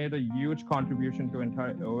has made a huge contribution to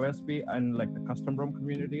entire OSP and like the custom ROM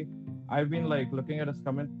community. I've been like looking at his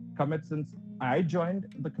commit since I joined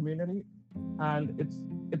the community, and it's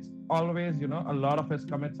always a lot of his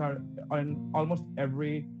commits are on almost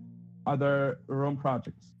every other ROM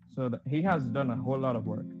projects. So he has done a whole lot of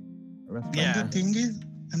work. Yeah.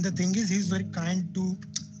 And the thing is, he's very kind to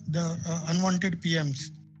the unwanted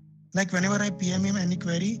PMs. Like whenever I PM him any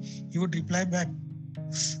query, he would reply back.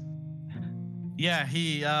 Yeah,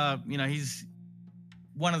 he he's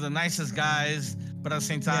one of the nicest guys, but at the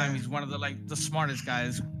same time, he's one of the smartest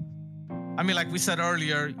guys. I mean, like we said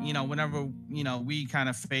earlier, whenever we kind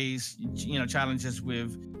of face challenges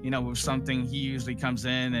with with something, he usually comes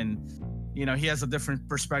in and he has a different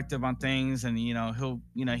perspective on things, and he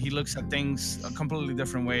looks at things a completely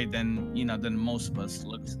different way than than most of us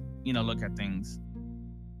look at things.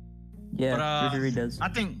 Yeah, But, for sure he does. I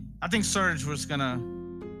think Serge was gonna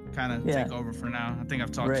kind of take over for now. I think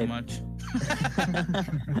I've talked too much.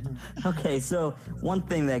 Okay, so one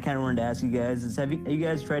thing that I kind of wanted to ask you guys is, have you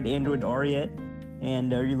guys tried Android R yet?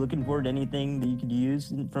 And are you looking forward to anything that you could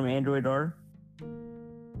use from Android R?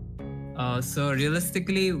 So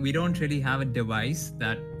realistically, we don't really have a device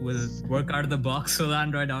that will work out of the box with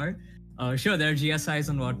Android R. Sure, there are GSIs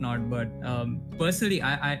and whatnot, but personally,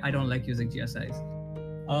 I don't like using GSIs.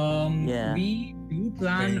 We do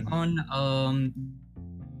plan on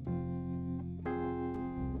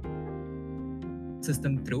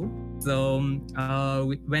system through. So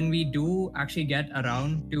when we do actually get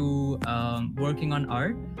around to working on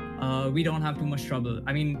R, we don't have too much trouble.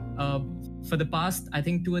 I mean, for the past, I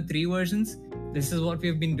think 2 or 3 versions, this is what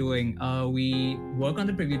we've been doing. We work on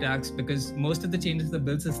the preview tags because most of the changes to the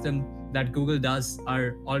build system that Google does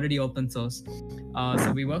are already open source.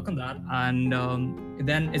 So we work on that, and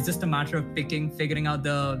then it's just a matter of figuring out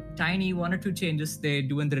the tiny 1 or 2 changes they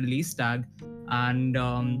do in the release tag, and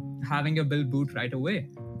having your build boot right away.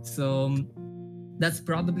 So that's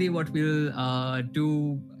probably what we'll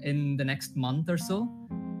do in the next month or so.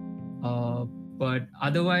 But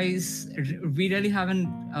otherwise, we really haven't,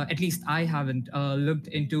 at least I haven't, looked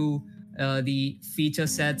into the feature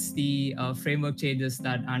sets, the framework changes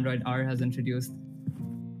that Android R has introduced.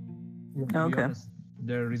 Okay.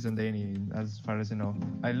 There isn't any, as far as I know.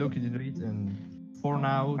 I looked into it, and for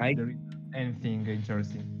now, there isn't anything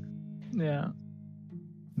interesting. Yeah.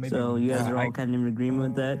 Maybe. So you guys are all kind of in agreement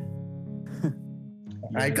with that?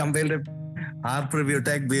 I compiled our preview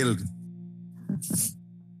tag build.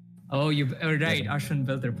 Oh, right. Ashwin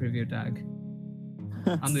built their preview tag.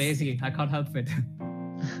 I'm lazy. I can't help it.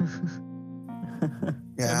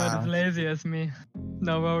 You're not as lazy as me.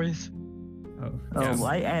 No worries. Well,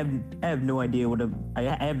 I have no idea I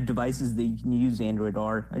have devices that you can use Android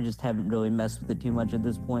R. I just haven't really messed with it too much at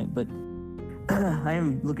this point. But I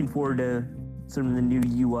am looking forward to some of the new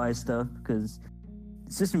UI stuff, because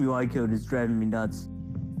system UI code is driving me nuts,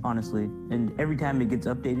 honestly. And every time it gets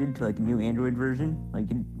updated to like a new Android version,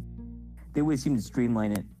 they always seem to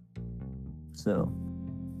streamline it. So,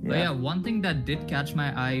 yeah. One thing that did catch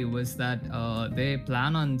my eye was that they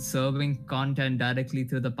plan on serving content directly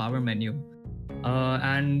through the power menu.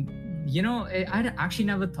 And, I actually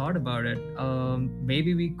never thought about it.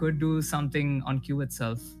 Maybe we could do something on Q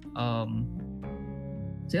itself. So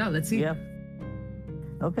yeah, let's see. Yeah.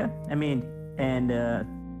 Okay. I mean,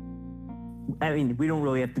 we don't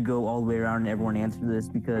really have to go all the way around and everyone answer this,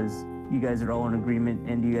 because you guys are all in agreement,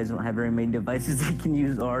 and you guys don't have very many devices that can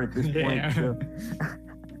use R at this point. So.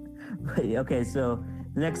 But, okay, so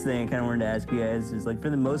the next thing I kind of wanted to ask you guys is, for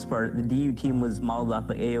the most part, the DU team was modeled off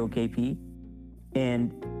of AOKP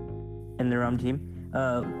and the ROM team.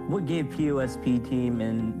 What gave POSP team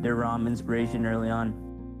and their ROM inspiration early on?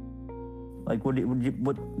 What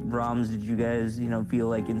ROMs did you guys, feel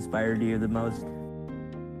like inspired you the most?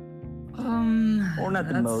 Or not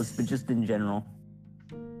the most, but just in general.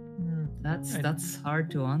 That's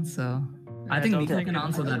hard to answer. I think Nico can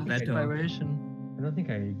answer that better. I don't think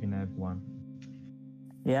I even have one.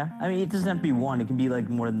 Yeah, I mean, it doesn't have to be one. It can be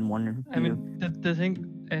more than one or two. I mean, the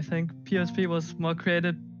thing, I think PSP was more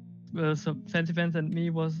created. So Fancyfans and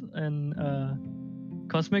me was in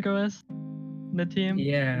Cosmic OS, the team.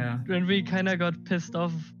 Yeah. When we kind of got pissed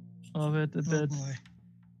off of it a bit. Boy.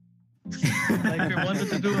 We wanted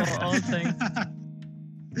to do our own thing.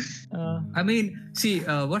 I mean, see,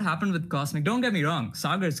 what happened with Cosmic, don't get me wrong,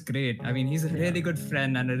 Sagar's great. I mean, he's a really good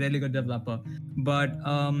friend and a really good developer. But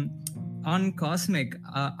on Cosmic,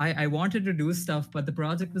 I wanted to do stuff, but the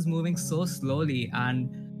project was moving so slowly, and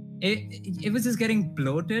it was just getting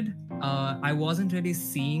bloated. I wasn't really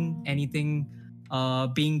seeing anything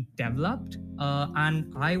being developed,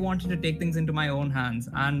 and I wanted to take things into my own hands.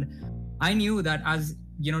 And I knew that, as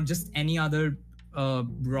just any other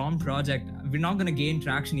ROM project, we're not going to gain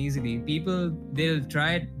traction easily. People, they'll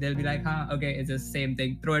try it, they'll be like, okay, it's the same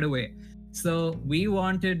thing, throw it away. So we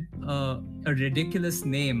wanted a ridiculous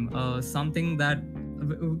name, something that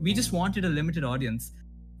we just wanted a limited audience.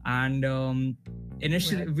 And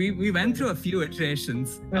initially we went through a few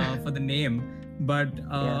iterations for the name, but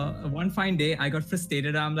one fine day I got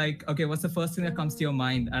frustrated. I'm like, okay, what's the first thing that comes to your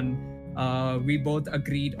mind? And we both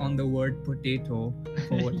agreed on the word potato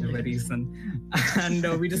for whatever reason,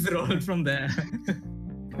 and we just rolled from there.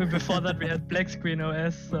 Before that, we had Black Screen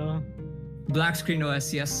OS. So. Black Screen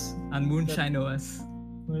OS, yes, and Moonshine OS.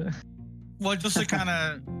 Well, just to kind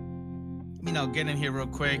of, get in here real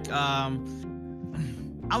quick. I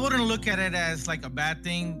wouldn't look at it as a bad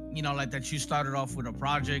thing, that you started off with a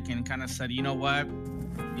project and kind of said, you know what,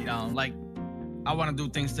 I want to do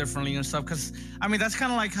things differently and stuff. Because, I mean, that's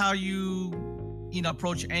kind of like how you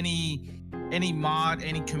approach any mod,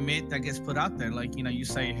 any commit that gets put out there. Like, you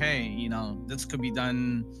say, hey, this could be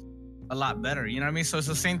done a lot better. You know what I mean? So it's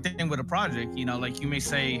the same thing with a project. Like you may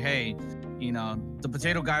say, hey, the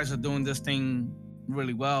potato guys are doing this thing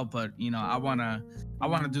really well, but I wanna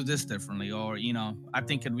do this differently, or I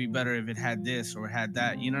think it'd be better if it had this or had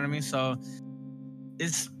that. You know what I mean? So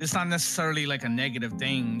it's not necessarily like a negative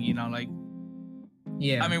thing. Like,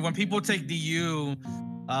 Yeah. I mean, when people take DU,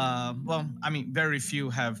 well, I mean, very few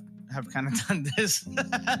have kind of done this.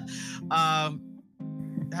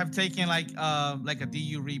 Have taken like a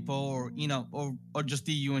DU repo, or just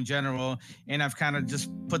DU in general, and have kind of just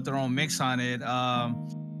put their own mix on it.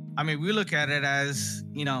 I mean, we look at it as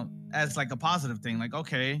as like a positive thing. Like,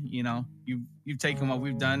 okay, you've taken what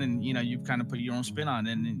we've done, and you've kind of put your own spin on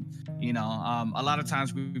it. And a lot of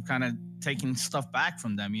times we've kind of taken stuff back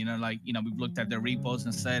from them. Like we've looked at their repos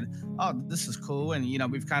and said, oh, this is cool, and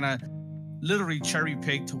we've kind of literally cherry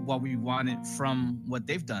picked what we wanted from what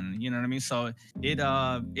they've done. You know what I mean? So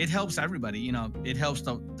it helps everybody. It helps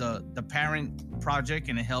the parent project,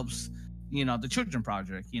 and it helps the children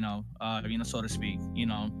project. So to speak.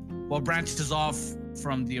 Well, branches off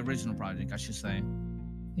from the original project, I should say.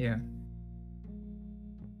 Yeah.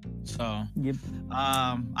 So Yep.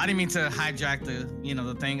 I didn't mean to hijack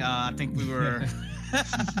the thing. I think we were.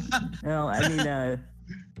 No, I mean,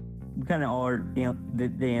 we kind of all,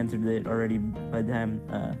 they answered it already by the time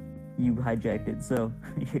you hijacked it, so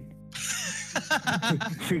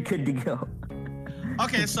you're good to go.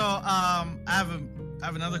 Okay, so I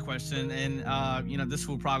have another question, and this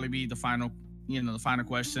will probably be the final, the final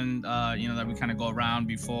question, that we kind of go around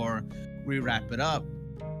before we wrap it up.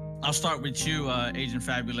 I'll start with you, Agent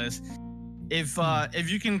Fabulous. If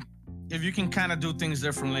you can kind of do things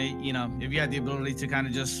differently, if you had the ability to kind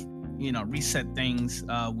of just reset things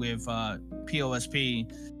with POSP,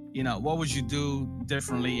 what would you do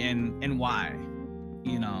differently, and why?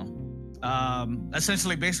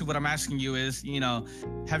 Essentially, basically what I'm asking you is,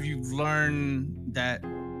 have you learned that,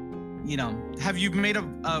 have you made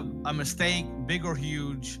a mistake, big or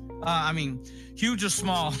huge? I mean, huge or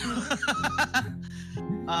small,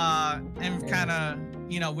 and kind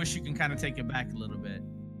of, wish you can kind of take it back a little bit.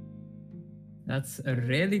 That's a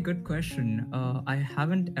really good question. I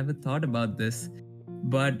haven't ever thought about this,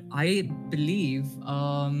 but I believe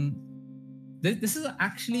this is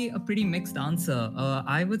actually a pretty mixed answer.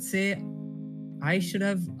 I would say I should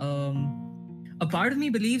have. A part of me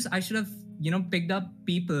believes I should have, picked up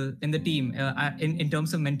people in the team in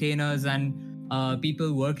terms of maintainers and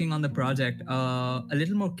people working on the project a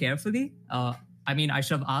little more carefully. I mean, I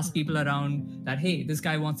should have asked people around that, hey, this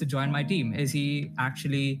guy wants to join my team. Is he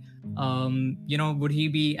actually, would he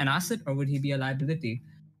be an asset or would he be a liability?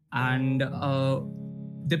 And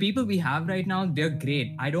the people we have right now, they're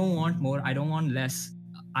great. I don't want more. I don't want less.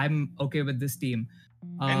 I'm okay with this team.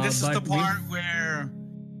 And this is the part where...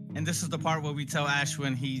 And this is the part where we tell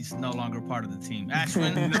Ashwin he's no longer part of the team.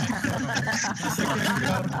 Ashwin,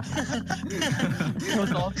 It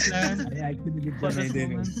was all planned. I couldn't get For that this in.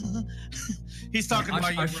 moment. he's talking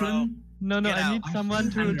about you, bro. Ashwin, No, Get I out. need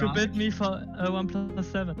someone Ashwin to and bid Raj. me for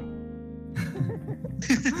 1+7.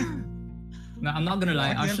 No, I'm not gonna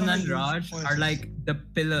lie. What we are Ashwin gonna and use Raj for are this. like the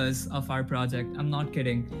pillars of our project. I'm not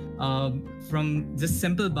kidding. From just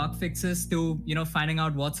simple bug fixes to finding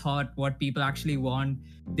out what's hot, what people actually want,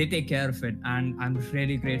 they take care of it, and I'm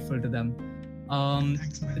really grateful to them.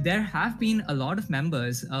 Thanks, man. There have been a lot of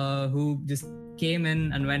members who just came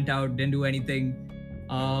in and went out, didn't do anything,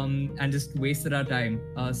 and just wasted our time.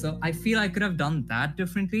 So I feel I could have done that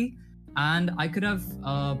differently, and I could have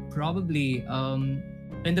probably.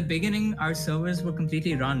 In the beginning, our servers were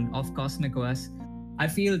completely run off Cosmic OS. I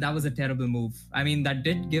feel that was a terrible move. I mean, that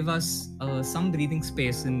did give us some breathing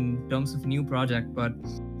space in terms of new project, but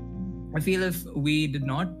I feel if we did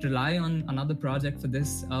not rely on another project for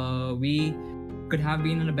this, we could have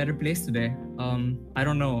been in a better place today. I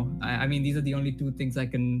don't know. I mean, these are the only two things I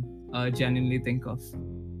can genuinely think of.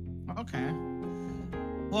 Okay.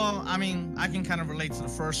 Well, I mean, I can kind of relate to the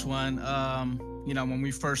first one. When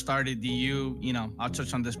we first started DU, I'll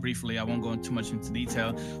touch on this briefly. I won't go too much into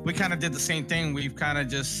detail. We kind of did the same thing. We've kind of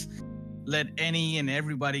just let any and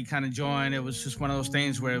everybody kind of join. It was just one of those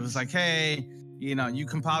things where it was like, hey, you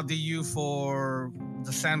compiled DU for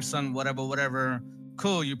the Samsung, whatever.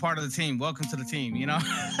 Cool, you're part of the team. Welcome to the team,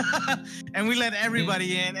 And we let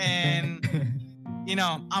everybody in, and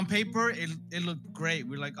on paper, it looked great.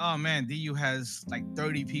 We're like, oh man, DU has like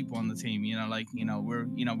 30 people on the team,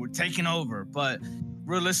 we're taking over. But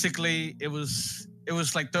realistically, it was it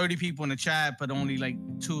was like 30 people in the chat, but only like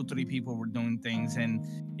 2 or 3 people were doing things, and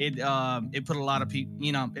it put a lot of people,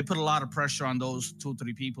 it put a lot of pressure on those 2 or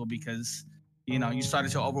 3 people because you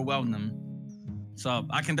started to overwhelm them. So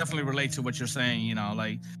I can definitely relate to what you're saying.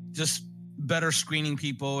 Like just better screening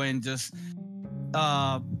people and just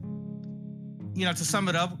to sum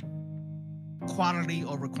it up, quality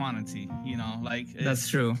over quantity. Like That's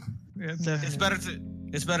true. Yeah,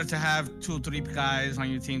 it's better to have 2 or 3 guys on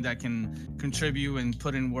your team that can contribute and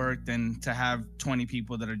put in work than to have 20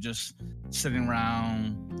 people that are just sitting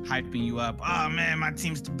around hyping you up. Oh man, my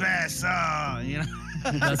team's the best.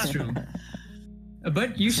 That's true.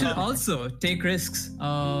 But you should also take risks.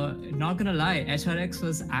 Not gonna lie, HRX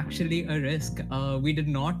was actually a risk. We did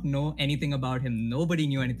not know anything about him. Nobody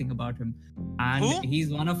knew anything about him. And Who? he's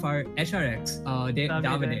one of our HRX,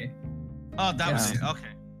 Davide. Oh, that was it.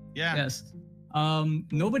 Okay. Yeah. Yes.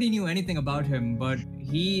 Nobody knew anything about him, but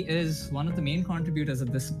he is one of the main contributors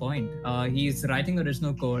at this point. He's writing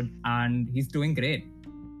original code and he's doing great.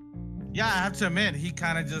 Yeah, I have to admit, he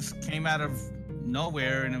kind of just came out of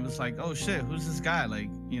nowhere, and it was like, oh shit, who's this guy? Like,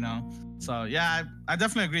 So yeah, I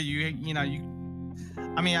definitely agree.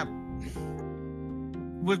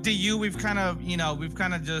 With DU, we've kind of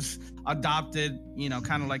just adopted,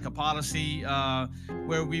 kind of like a policy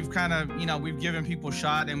where we've kind of, we've given people a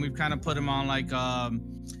shot, and we've kind of put them on like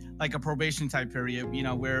a probation type period,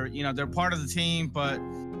 where, they're part of the team, but,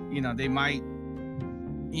 they might,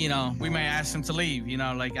 we may ask them to leave,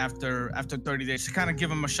 like after 30 days to kind of give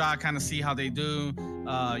them a shot, kind of see how they do,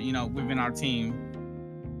 within our team.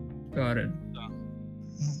 Got it.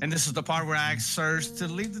 And this is the part where I asked Serge to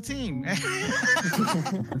leave the team.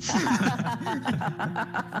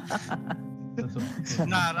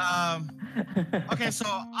 Okay, so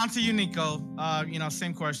on to you, Nico.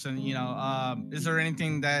 Same question. Is there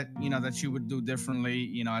anything that that you would do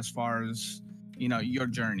differently, as far as your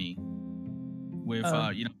journey with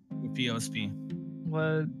with POSP?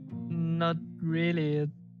 Well, not really.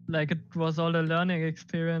 Like, it was all a learning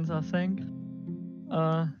experience, I think.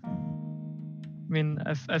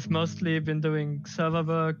 I've mostly been doing server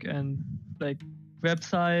work and like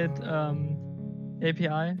website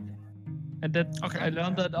API, and that I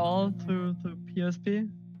learned that all through POSP,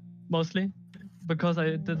 mostly because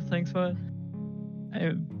I did things for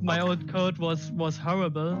it. My old code was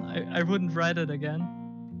horrible. I wouldn't write it again.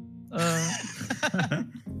 But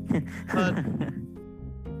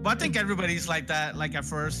I think everybody's like that. Like at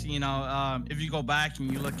first, if you go back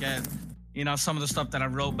and you look at some of the stuff that I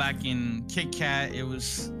wrote back in KitKat, it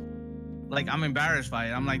was like, I'm embarrassed by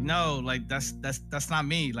it. I'm like, no, like that's not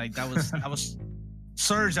me. Like that was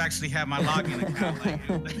Serge actually had my login account.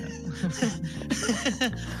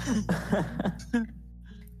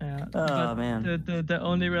 Yeah. Oh man. The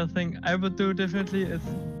only real thing I would do differently is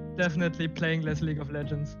definitely playing less League of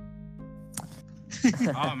Legends.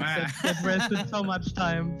 Oh man. that wasted so much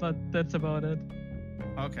time, but that's about it.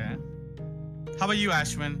 Okay. How about you,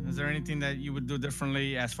 Ashwin? Is there anything that you would do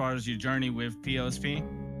differently as far as your journey with POSP?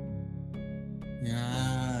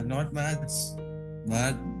 Yeah, not much.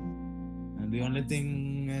 But the only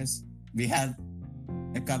thing is we had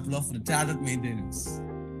a couple of retarded maintainers.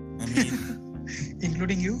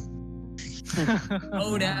 Including you?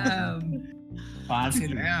 Oh, damn.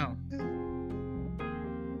 Partially. Damn.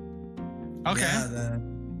 Okay. Yeah,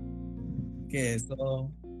 okay, so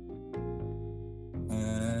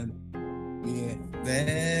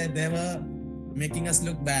they were making us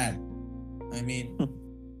look bad.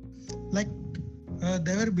 Like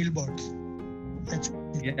they were billboards.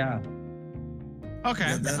 Actually. Yeah.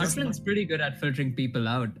 Okay. Ashwin's pretty good at filtering people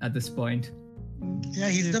out at this point. Yeah,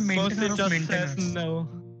 he's the maintainer of just maintainers. said no.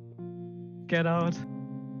 Get out.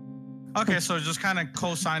 Okay, so just kind of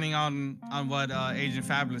co-signing on what Agent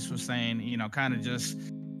Fabulous was saying, kind of just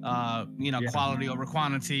quality over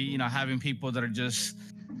quantity, having people that are just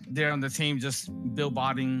there on the team, just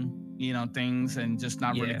billboarding, things and just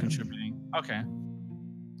not really contributing. Okay.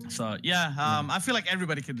 So I feel like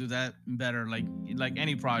everybody could do that better. Like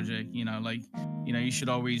any project, you should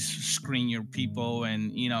always screen your people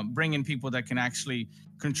and bring in people that can actually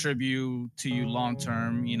contribute to you long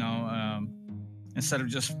term. Instead of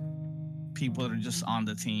just people that are just on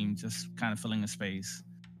the team, just kind of filling a space.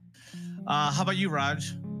 How about you,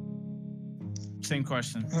 Raj? Same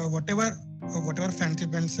question. Whatever Fancy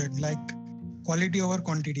Ben said, like quality over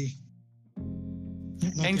quantity.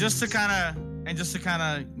 And just to kind of get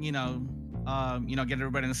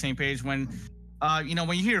everybody on the same page. When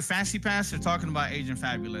when you hear Fancy Pants, they're talking about Agent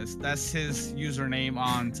Fabulous. That's his username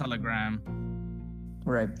on Telegram.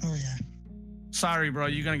 Right. Oh yeah. Sorry, bro.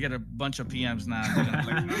 You're gonna get a bunch of PMs now.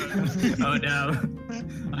 Oh no.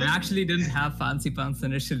 I actually didn't have fancy pants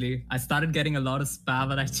initially. I started getting a lot of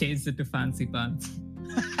spam, and I changed it to fancy pants.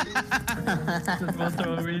 That was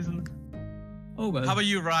the reason. Oh well. How about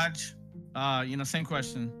you, Raj? Same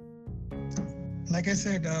question. Like I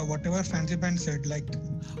said, whatever Fancy Pants said, like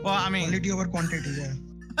Well, I mean, quality over quantity. Yeah.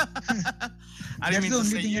 I didn't mean to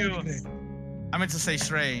say I you. regret. I meant to say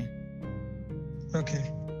Shrey. Okay.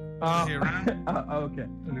 Is he around? Okay.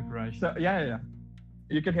 Look, Raj. So yeah.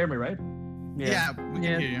 You can hear me, right? Yeah, we can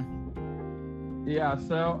Yeah. hear you. Yeah.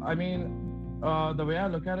 So I mean, the way I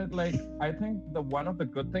look at it, like I think one of the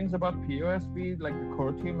good things about POSB, like the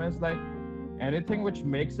core team, is like anything which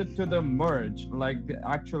makes it to the merge, like the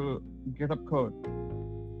actual GitHub code.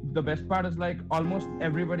 The best part is like almost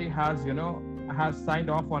everybody has signed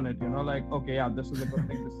off on it. Like okay, yeah, this is a good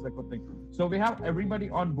thing. This is a good thing. So we have everybody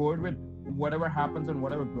on board with whatever happens and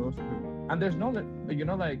whatever goes through. And there's no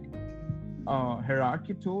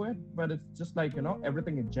hierarchy to it, but it's just like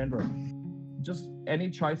everything in general. Just any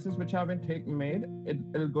choices which have been made,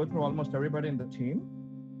 it'll go through almost everybody in the team,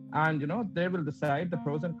 and they will decide the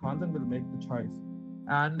pros and cons and will make the choice.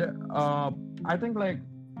 And I think like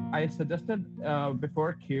I suggested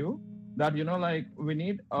before Q that like we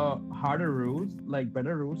need harder rules, like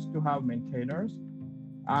better rules to have maintainers.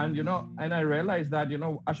 And and I realized that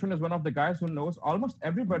Ashwin is one of the guys who knows almost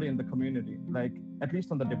everybody in the community, like at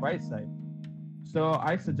least on the device side. So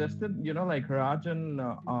I suggested like Raj and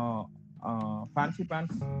Fancy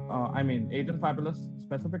Pants, Agent Fabulous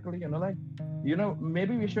specifically,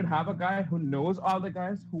 maybe we should have a guy who knows all the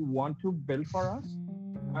guys who want to build for us,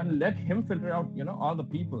 and let him filter out all the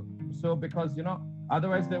people. So because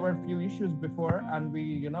otherwise there were a few issues before, and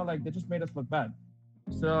we they just made us look bad.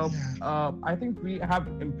 So I think we have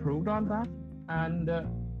improved on that, and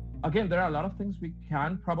again, there are a lot of things we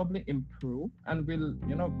can probably improve, and we'll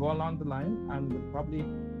go along the line, and we'll probably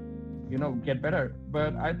get better.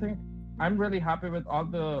 But I think I'm really happy with all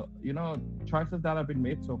the choices that have been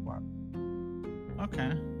made so far.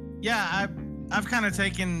 Okay. Yeah, I've kind of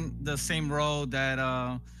taken the same road that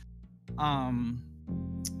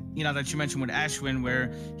that you mentioned with Ashwin,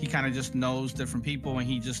 where he kind of just knows different people, and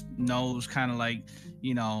he just knows kind of like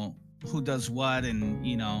who does what, and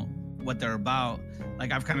what they're about.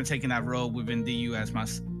 Like I've kind of taken that road within DU as my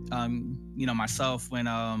myself when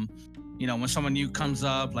when someone new comes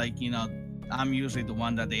up, like I'm usually the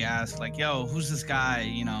one that they ask, like, yo, who's this guy?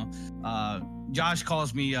 Josh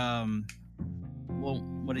calls me well,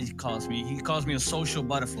 what he calls me? He calls me a social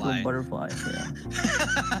butterfly. Yeah.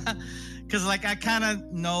 Cause like I kind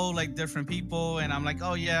of know like different people, and I'm like,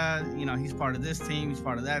 oh yeah, he's part of this team, he's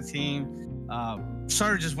part of that team.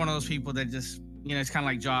 Serge is one of those people that just, it's kind of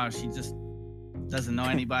like Josh. He just doesn't know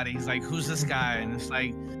anybody. He's like, who's this guy? And it's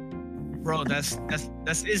like, bro, that's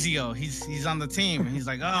Izio. He's on the team. And he's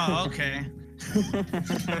like, oh, okay.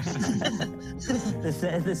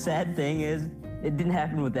 The sad thing is, it didn't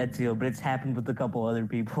happen with Ezio, but it's happened with a couple other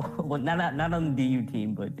people. Well, not on the DU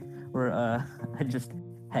team, but where I just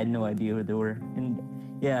had no idea who they were. And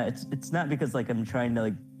yeah, it's not because like I'm trying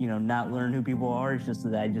to not learn who people are. It's just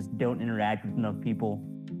that I just don't interact with enough people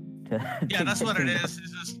to. Yeah, that's what it is.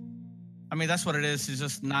 It's just, that's what it is. It's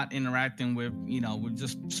just not interacting with with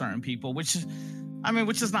just certain people, which is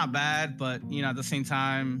not bad, but at the same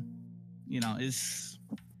time, it's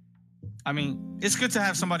good to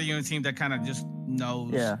have somebody on the team that kind of just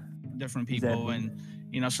knows different people, exactly.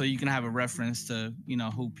 And so you can have a reference to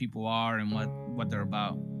who people are and what they're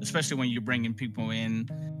about, especially when you're bringing people in.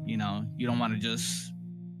 You don't want to just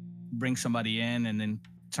bring somebody in and then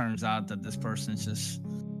turns out that this person just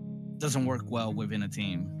doesn't work well within a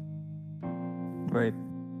team. Right.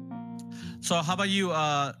 So how about you,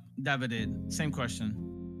 David? Same question.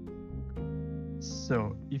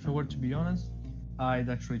 So if I were to be honest, I'd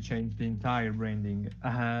actually change the entire branding.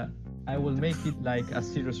 I will make it like a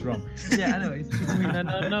serious ROM. Yeah, I know. It's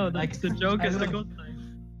No. Like the joke is the good thing.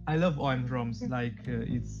 I love OM ROMs. Like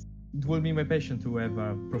it will be my passion to have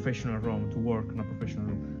a professional ROM, to work on a professional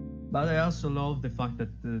ROM. But I also love the fact that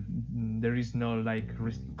there is no like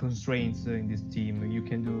constraints in this team. You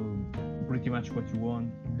can do pretty much what you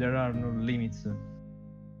want. There are no limits.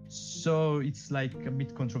 So it's like a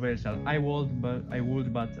bit controversial. I would, but I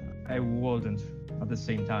wouldn't at the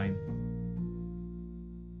same time.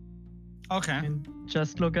 Okay. And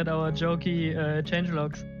just look at our jokey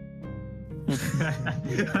changelogs.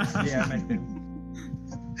 Yeah, my thing.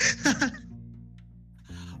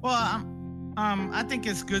 Well, I think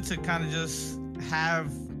it's good to kind of just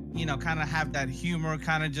have, have that humor,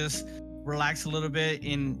 kind of just relax a little bit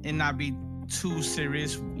and not be too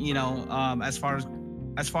serious, as far as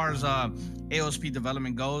as far as AOSP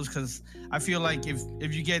development goes, because I feel like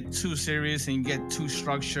if you get too serious and you get too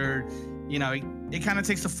structured, you know, it kind of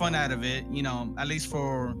takes the fun out of it, you know, at least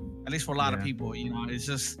for a lot of people, you know. It's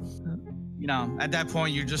just, you know, at that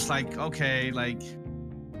point you're just like, okay, like,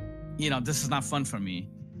 you know, this is not fun for me.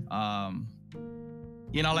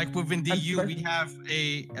 You know, like within DU, we have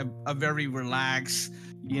a very relaxed,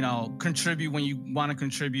 you know, contribute when you want to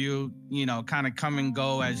contribute, you know, kind of come and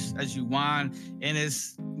go as you want. And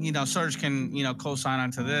it's, you know, Serge can, you know, co-sign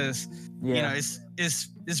onto this. Yeah. You know,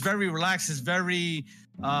 it's very relaxed. It's very,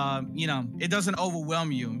 you know, it doesn't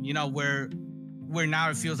overwhelm you, you know, where now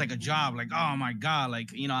it feels like a job, like, oh my God,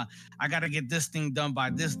 like, you know, I got to get this thing done by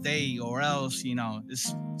this day or else, you know,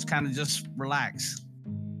 it's kind of just relaxed.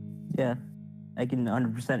 Yeah, I can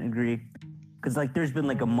 100% agree. Because, like, there's been,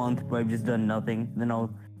 like, a month where I've just done nothing. Then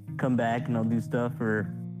I'll come back and I'll do stuff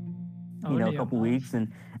for, you know, a couple weeks.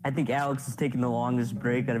 And I think Alex has taken the longest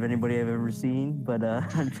break out of anybody I've ever seen. But,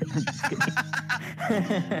 I'm just kidding.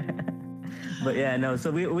 But, yeah, no,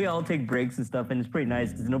 so we all take breaks and stuff. And it's pretty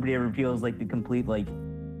nice because nobody ever feels like the complete, like,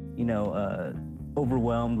 you know,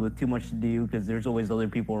 overwhelmed with too much to do because there's always other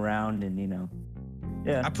people around and, you know.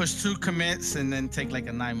 Yeah. I push 2 commits and then take like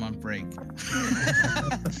a 9-month break.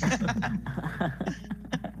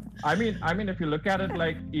 I mean, if you look at it,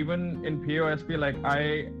 like even in POSP, like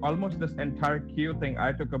I almost this entire queue thing,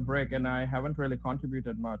 I took a break and I haven't really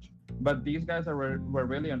contributed much. But these guys were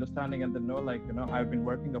really understanding and they know, like, you know, I've been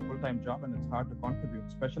working a full-time job and it's hard to contribute,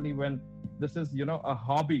 especially when this is, you know, a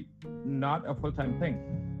hobby, not a full-time thing.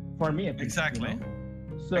 For me, at least, exactly. You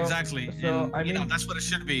know? So and, I mean, you know, that's what it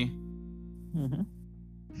should be. Mm-hmm.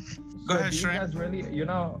 Go ahead, these guys really, you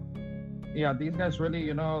know, yeah, these guys really,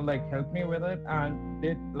 you know, like helped me with it, and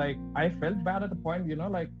they like I felt bad at the point, you know,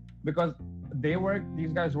 like because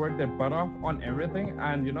these guys work their butt off on everything,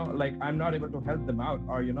 and you know, like I'm not able to help them out,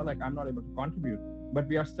 or you know, like I'm not able to contribute, but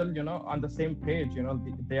we are still, you know, on the same page, you know,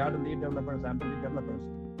 they are the lead developers, I'm the lead developers,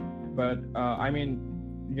 but I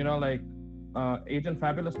mean, you know, like Agent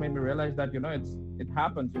Fabulous made me realize that, you know, it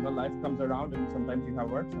happens, you know, life comes around and sometimes you have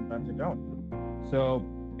work, sometimes you don't. So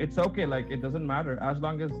it's okay, like it doesn't matter as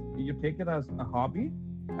long as you take it as a hobby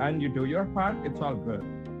and you do your part, it's all good.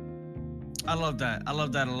 I love that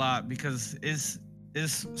a lot because it's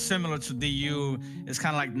similar to DU. It's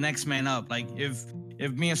kind of like next man up. Like if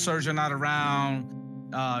me and Serge are not around,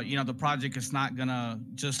 you know, the project is not gonna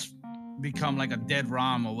just become like a dead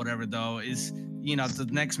ROM or whatever, though. Is, you know, the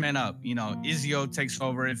next man up. You know, Izio takes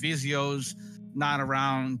over. If Izio's not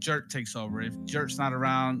around, Jert takes over. If Jert's not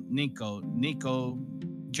around, Nico,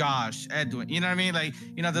 Josh, Edwin, you know what I mean? Like,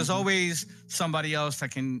 you know, there's always somebody else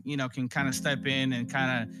that can kind of step in and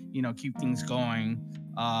kind of, you know, keep things going.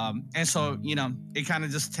 And so, you know, it kind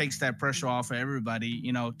of just takes that pressure off of everybody,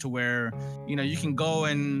 you know, to where, you know, you can go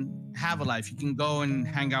and have a life. You can go and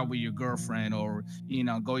hang out with your girlfriend or, you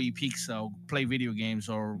know, go eat pizza or play video games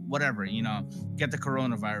or whatever, you know, get the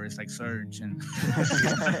coronavirus like Serge and...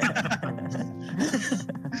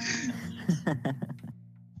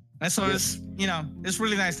 And so it's, you know, it's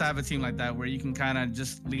really nice to have a team like that where you can kind of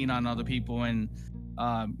just lean on other people and,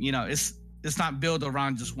 you know, it's not built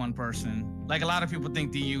around just one person. Like a lot of people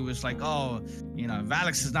think DU is like, oh, you know, if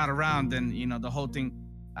Alex is not around, then, you know, the whole thing,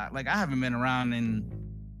 like I haven't been around and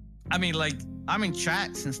I mean, like I'm in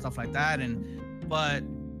chats and stuff like that. But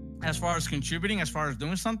as far as contributing, as far as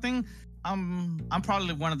doing something, I'm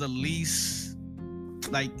probably one of the least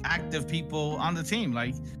like active people on the team.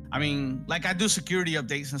 Like, I mean, like I do security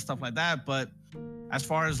updates and stuff like that, but as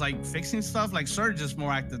far as like fixing stuff, like Serge is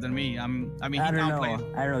more active than me. I mean, I don't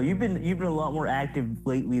know. You've been a lot more active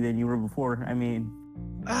lately than you were before. I mean,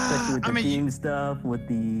 especially with the team stuff, with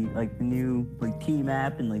the like the new like team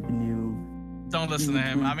app and like the new. Don't listen to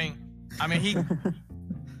him. I mean, he.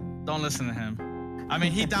 Don't listen to him. I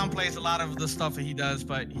mean, he downplays a lot of the stuff that he does,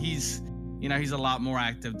 but he's, you know, he's a lot more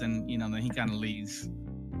active than, you know, than he kind of leaves.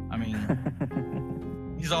 I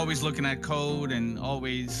mean, he's always looking at code and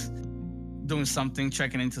always doing something,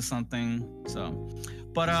 checking into something. So,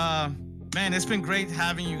 but man, it's been great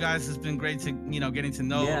having you guys. It's been great to, you know, getting to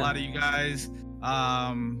know a lot of you guys.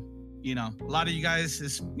 You know, a lot of you guys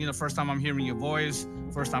is, you know, first time I'm hearing your voice,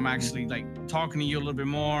 first time actually like talking to you a little bit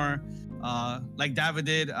more. Like David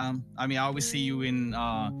did. I mean, I always see you in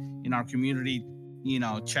our community, you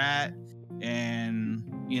know, chat, and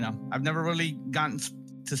you know, I've never really gotten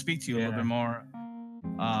to speak to you a little bit more.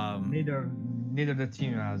 Neither the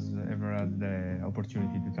team has ever had the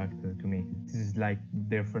opportunity to talk to me. This is like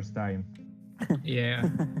their first time. Yeah.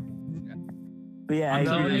 But yeah,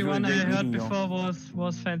 the only one I heard before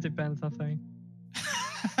was Fancy Pants, I think.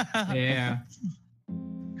 Yeah.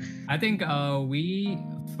 I think we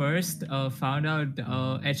first found out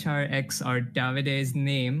HRX or Davide's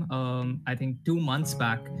name. I think 2 months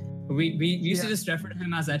back. We used to just refer to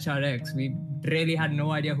him as HRX. We really had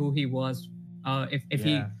no idea who he was. If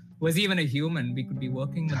he was even a human, we could be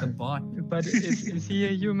working with a bot. But is he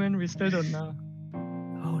a human? We still don't know.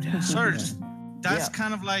 Oh, damn. Surge, that's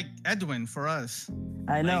kind of like Edwin for us.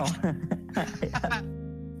 I know.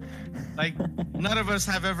 Like none of us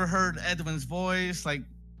have ever heard Edwin's voice. Like,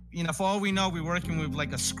 you know, for all we know, we're working with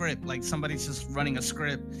like a script. Like somebody's just running a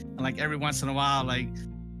script, and like every once in a while, like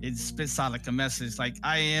it spits out like a message, like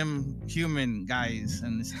 "I am human, guys,"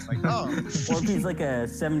 and it's just like, oh. Or if he's like a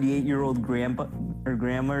 78-year-old grandpa or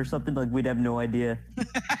grandma or something, like we'd have no idea.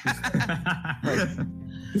 Like,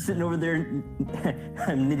 he's sitting over there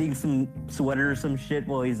knitting some sweater or some shit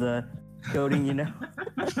while he's coding, you know.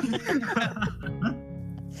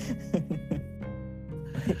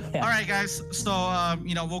 All right, guys. So,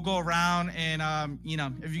 you know, we'll go around and, you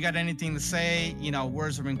know, if you got anything to say, you know,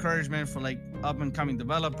 words of encouragement for like up and coming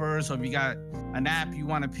developers, or if you got an app you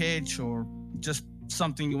want to pitch or just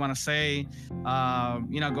something you want to say,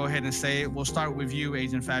 you know, go ahead and say it. We'll start with you,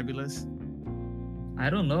 Agent Fabulous. I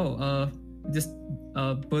don't know. Just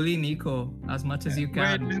bully Nico as much as you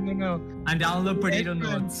can. Wait, no. And download Potato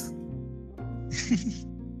Notes.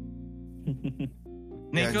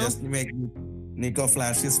 Nico? Just make Nico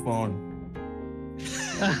flash his phone.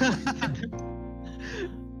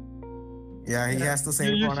 Yeah, he has the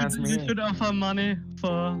same phone as me. You should offer money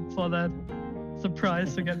for that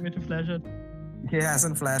surprise to get me to flash it. He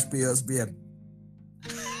hasn't flashed PSP yet.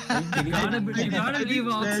 You gotta leave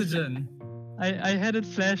Oxygen. I had it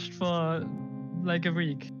flashed for like a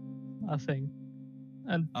week, I think.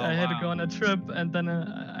 And I had to go on a trip, and then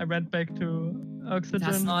I went back to Oxygen.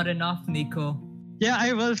 That's not enough, Nico. Yeah,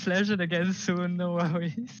 I will flash it again soon, no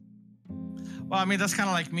worries. Well, I mean, that's kind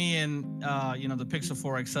of like me and, you know, the Pixel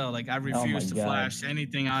 4 XL. Like, I refuse to flash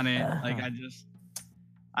anything on it. Like,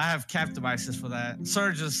 I have cap devices for that.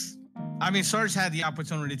 Surge had the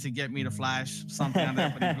opportunity to get me to flash something on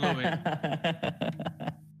that, but he blew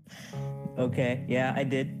it. Okay, yeah, I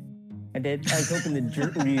did. I was hoping the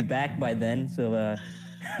Jerk would be back by then, so,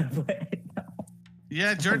 but no.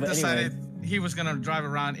 Yeah, Jerk decided he was going to drive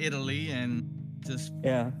around Italy and just,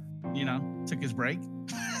 you know, took his break.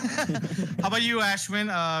 How about you, Ashwin?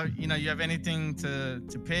 You know, you have anything to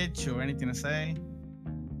pitch or anything to say?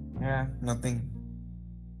 Yeah, nothing.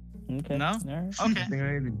 Okay. No? Right. Okay. Nothing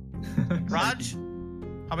really. Raj?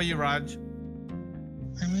 How about you, Raj?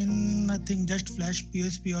 I mean, nothing. Just flash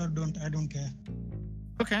PSP or don't. I don't care.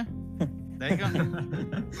 Okay. There you go.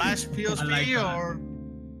 Flash PSP like or...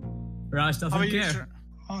 Raj doesn't care.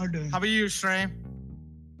 How about you, Shrey?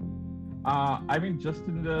 I mean, just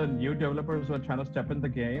in the new developers who are trying to step in the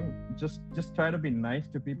game, just try to be nice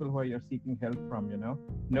to people who you're seeking help from, you know?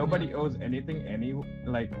 Nobody owes anything,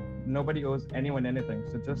 nobody owes anyone anything.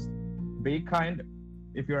 So just be kind.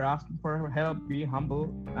 If you're asking for help, be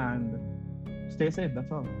humble and stay safe,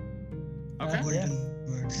 that's all. Okay.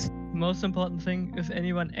 Most important thing, if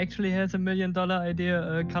anyone actually has $1 million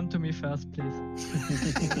idea, come to me first, please.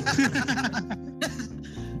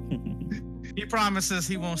 He promises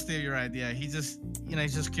he won't steal your idea. He just, you know,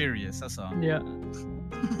 he's just curious. That's all. Yeah.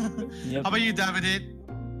 How about you, David?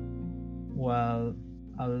 Well,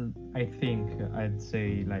 I think I'd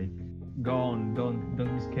say like, go on. Don't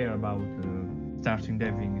be scared about starting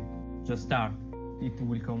deving. Just start. It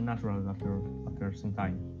will come natural after some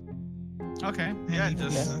time. Okay. Yeah.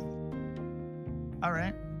 Just. All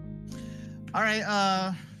right.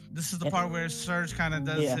 This is the part where Serge kind of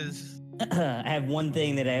does his. I have one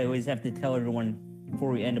thing that I always have to tell everyone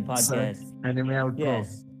before we end the podcast. Anime outro.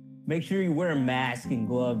 Yes. Make sure you wear a mask and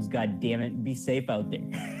gloves, god damn it. Be safe out there.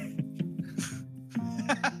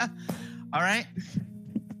 All right.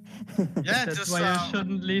 Yeah, that's just why you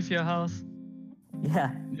shouldn't leave your house.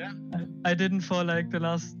 Yeah. Yeah. I didn't for like the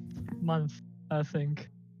last month, I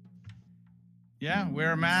think. Yeah,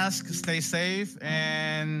 wear a mask, stay safe,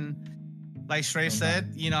 and like Shrey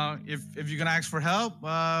said, you know, if you're gonna ask for help,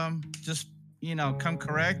 just, you know, come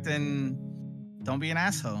correct and don't be an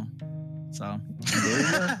asshole. So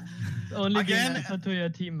only again, be nicer to your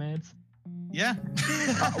teammates. Yeah.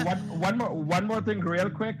 One more thing, real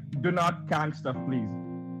quick. Do not cank stuff, please.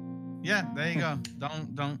 Yeah, there you go.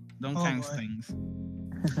 Don't cank things.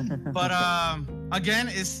 But again,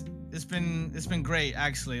 it's been great,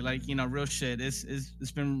 actually. Like, you know, real shit.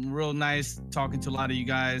 It's been real nice talking to a lot of you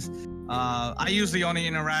guys. I usually only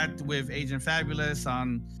interact with Agent Fabulous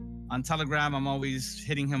on Telegram. I'm always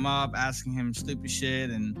hitting him up, asking him stupid shit,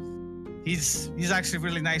 and he's actually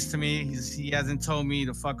really nice to me. He hasn't told me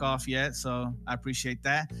to fuck off yet, so I appreciate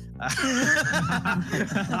that.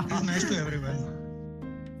 He's nice to everyone.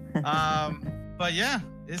 But yeah,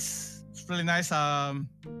 it's really nice.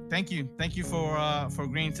 Thank you for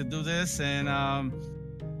agreeing to do this, and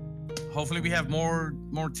hopefully we have more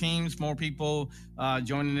teams, more people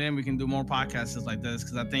joining in. We can do more podcasts like this,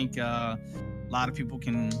 because I think a lot of people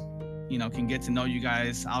can get to know you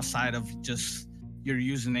guys outside of just your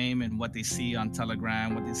username and what they see on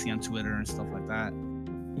Telegram, what they see on Twitter and stuff like that.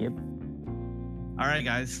 Yep. All right,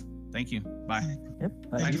 guys. Thank you. Bye.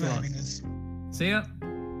 Yep. Bye. Thank you for having us. See ya.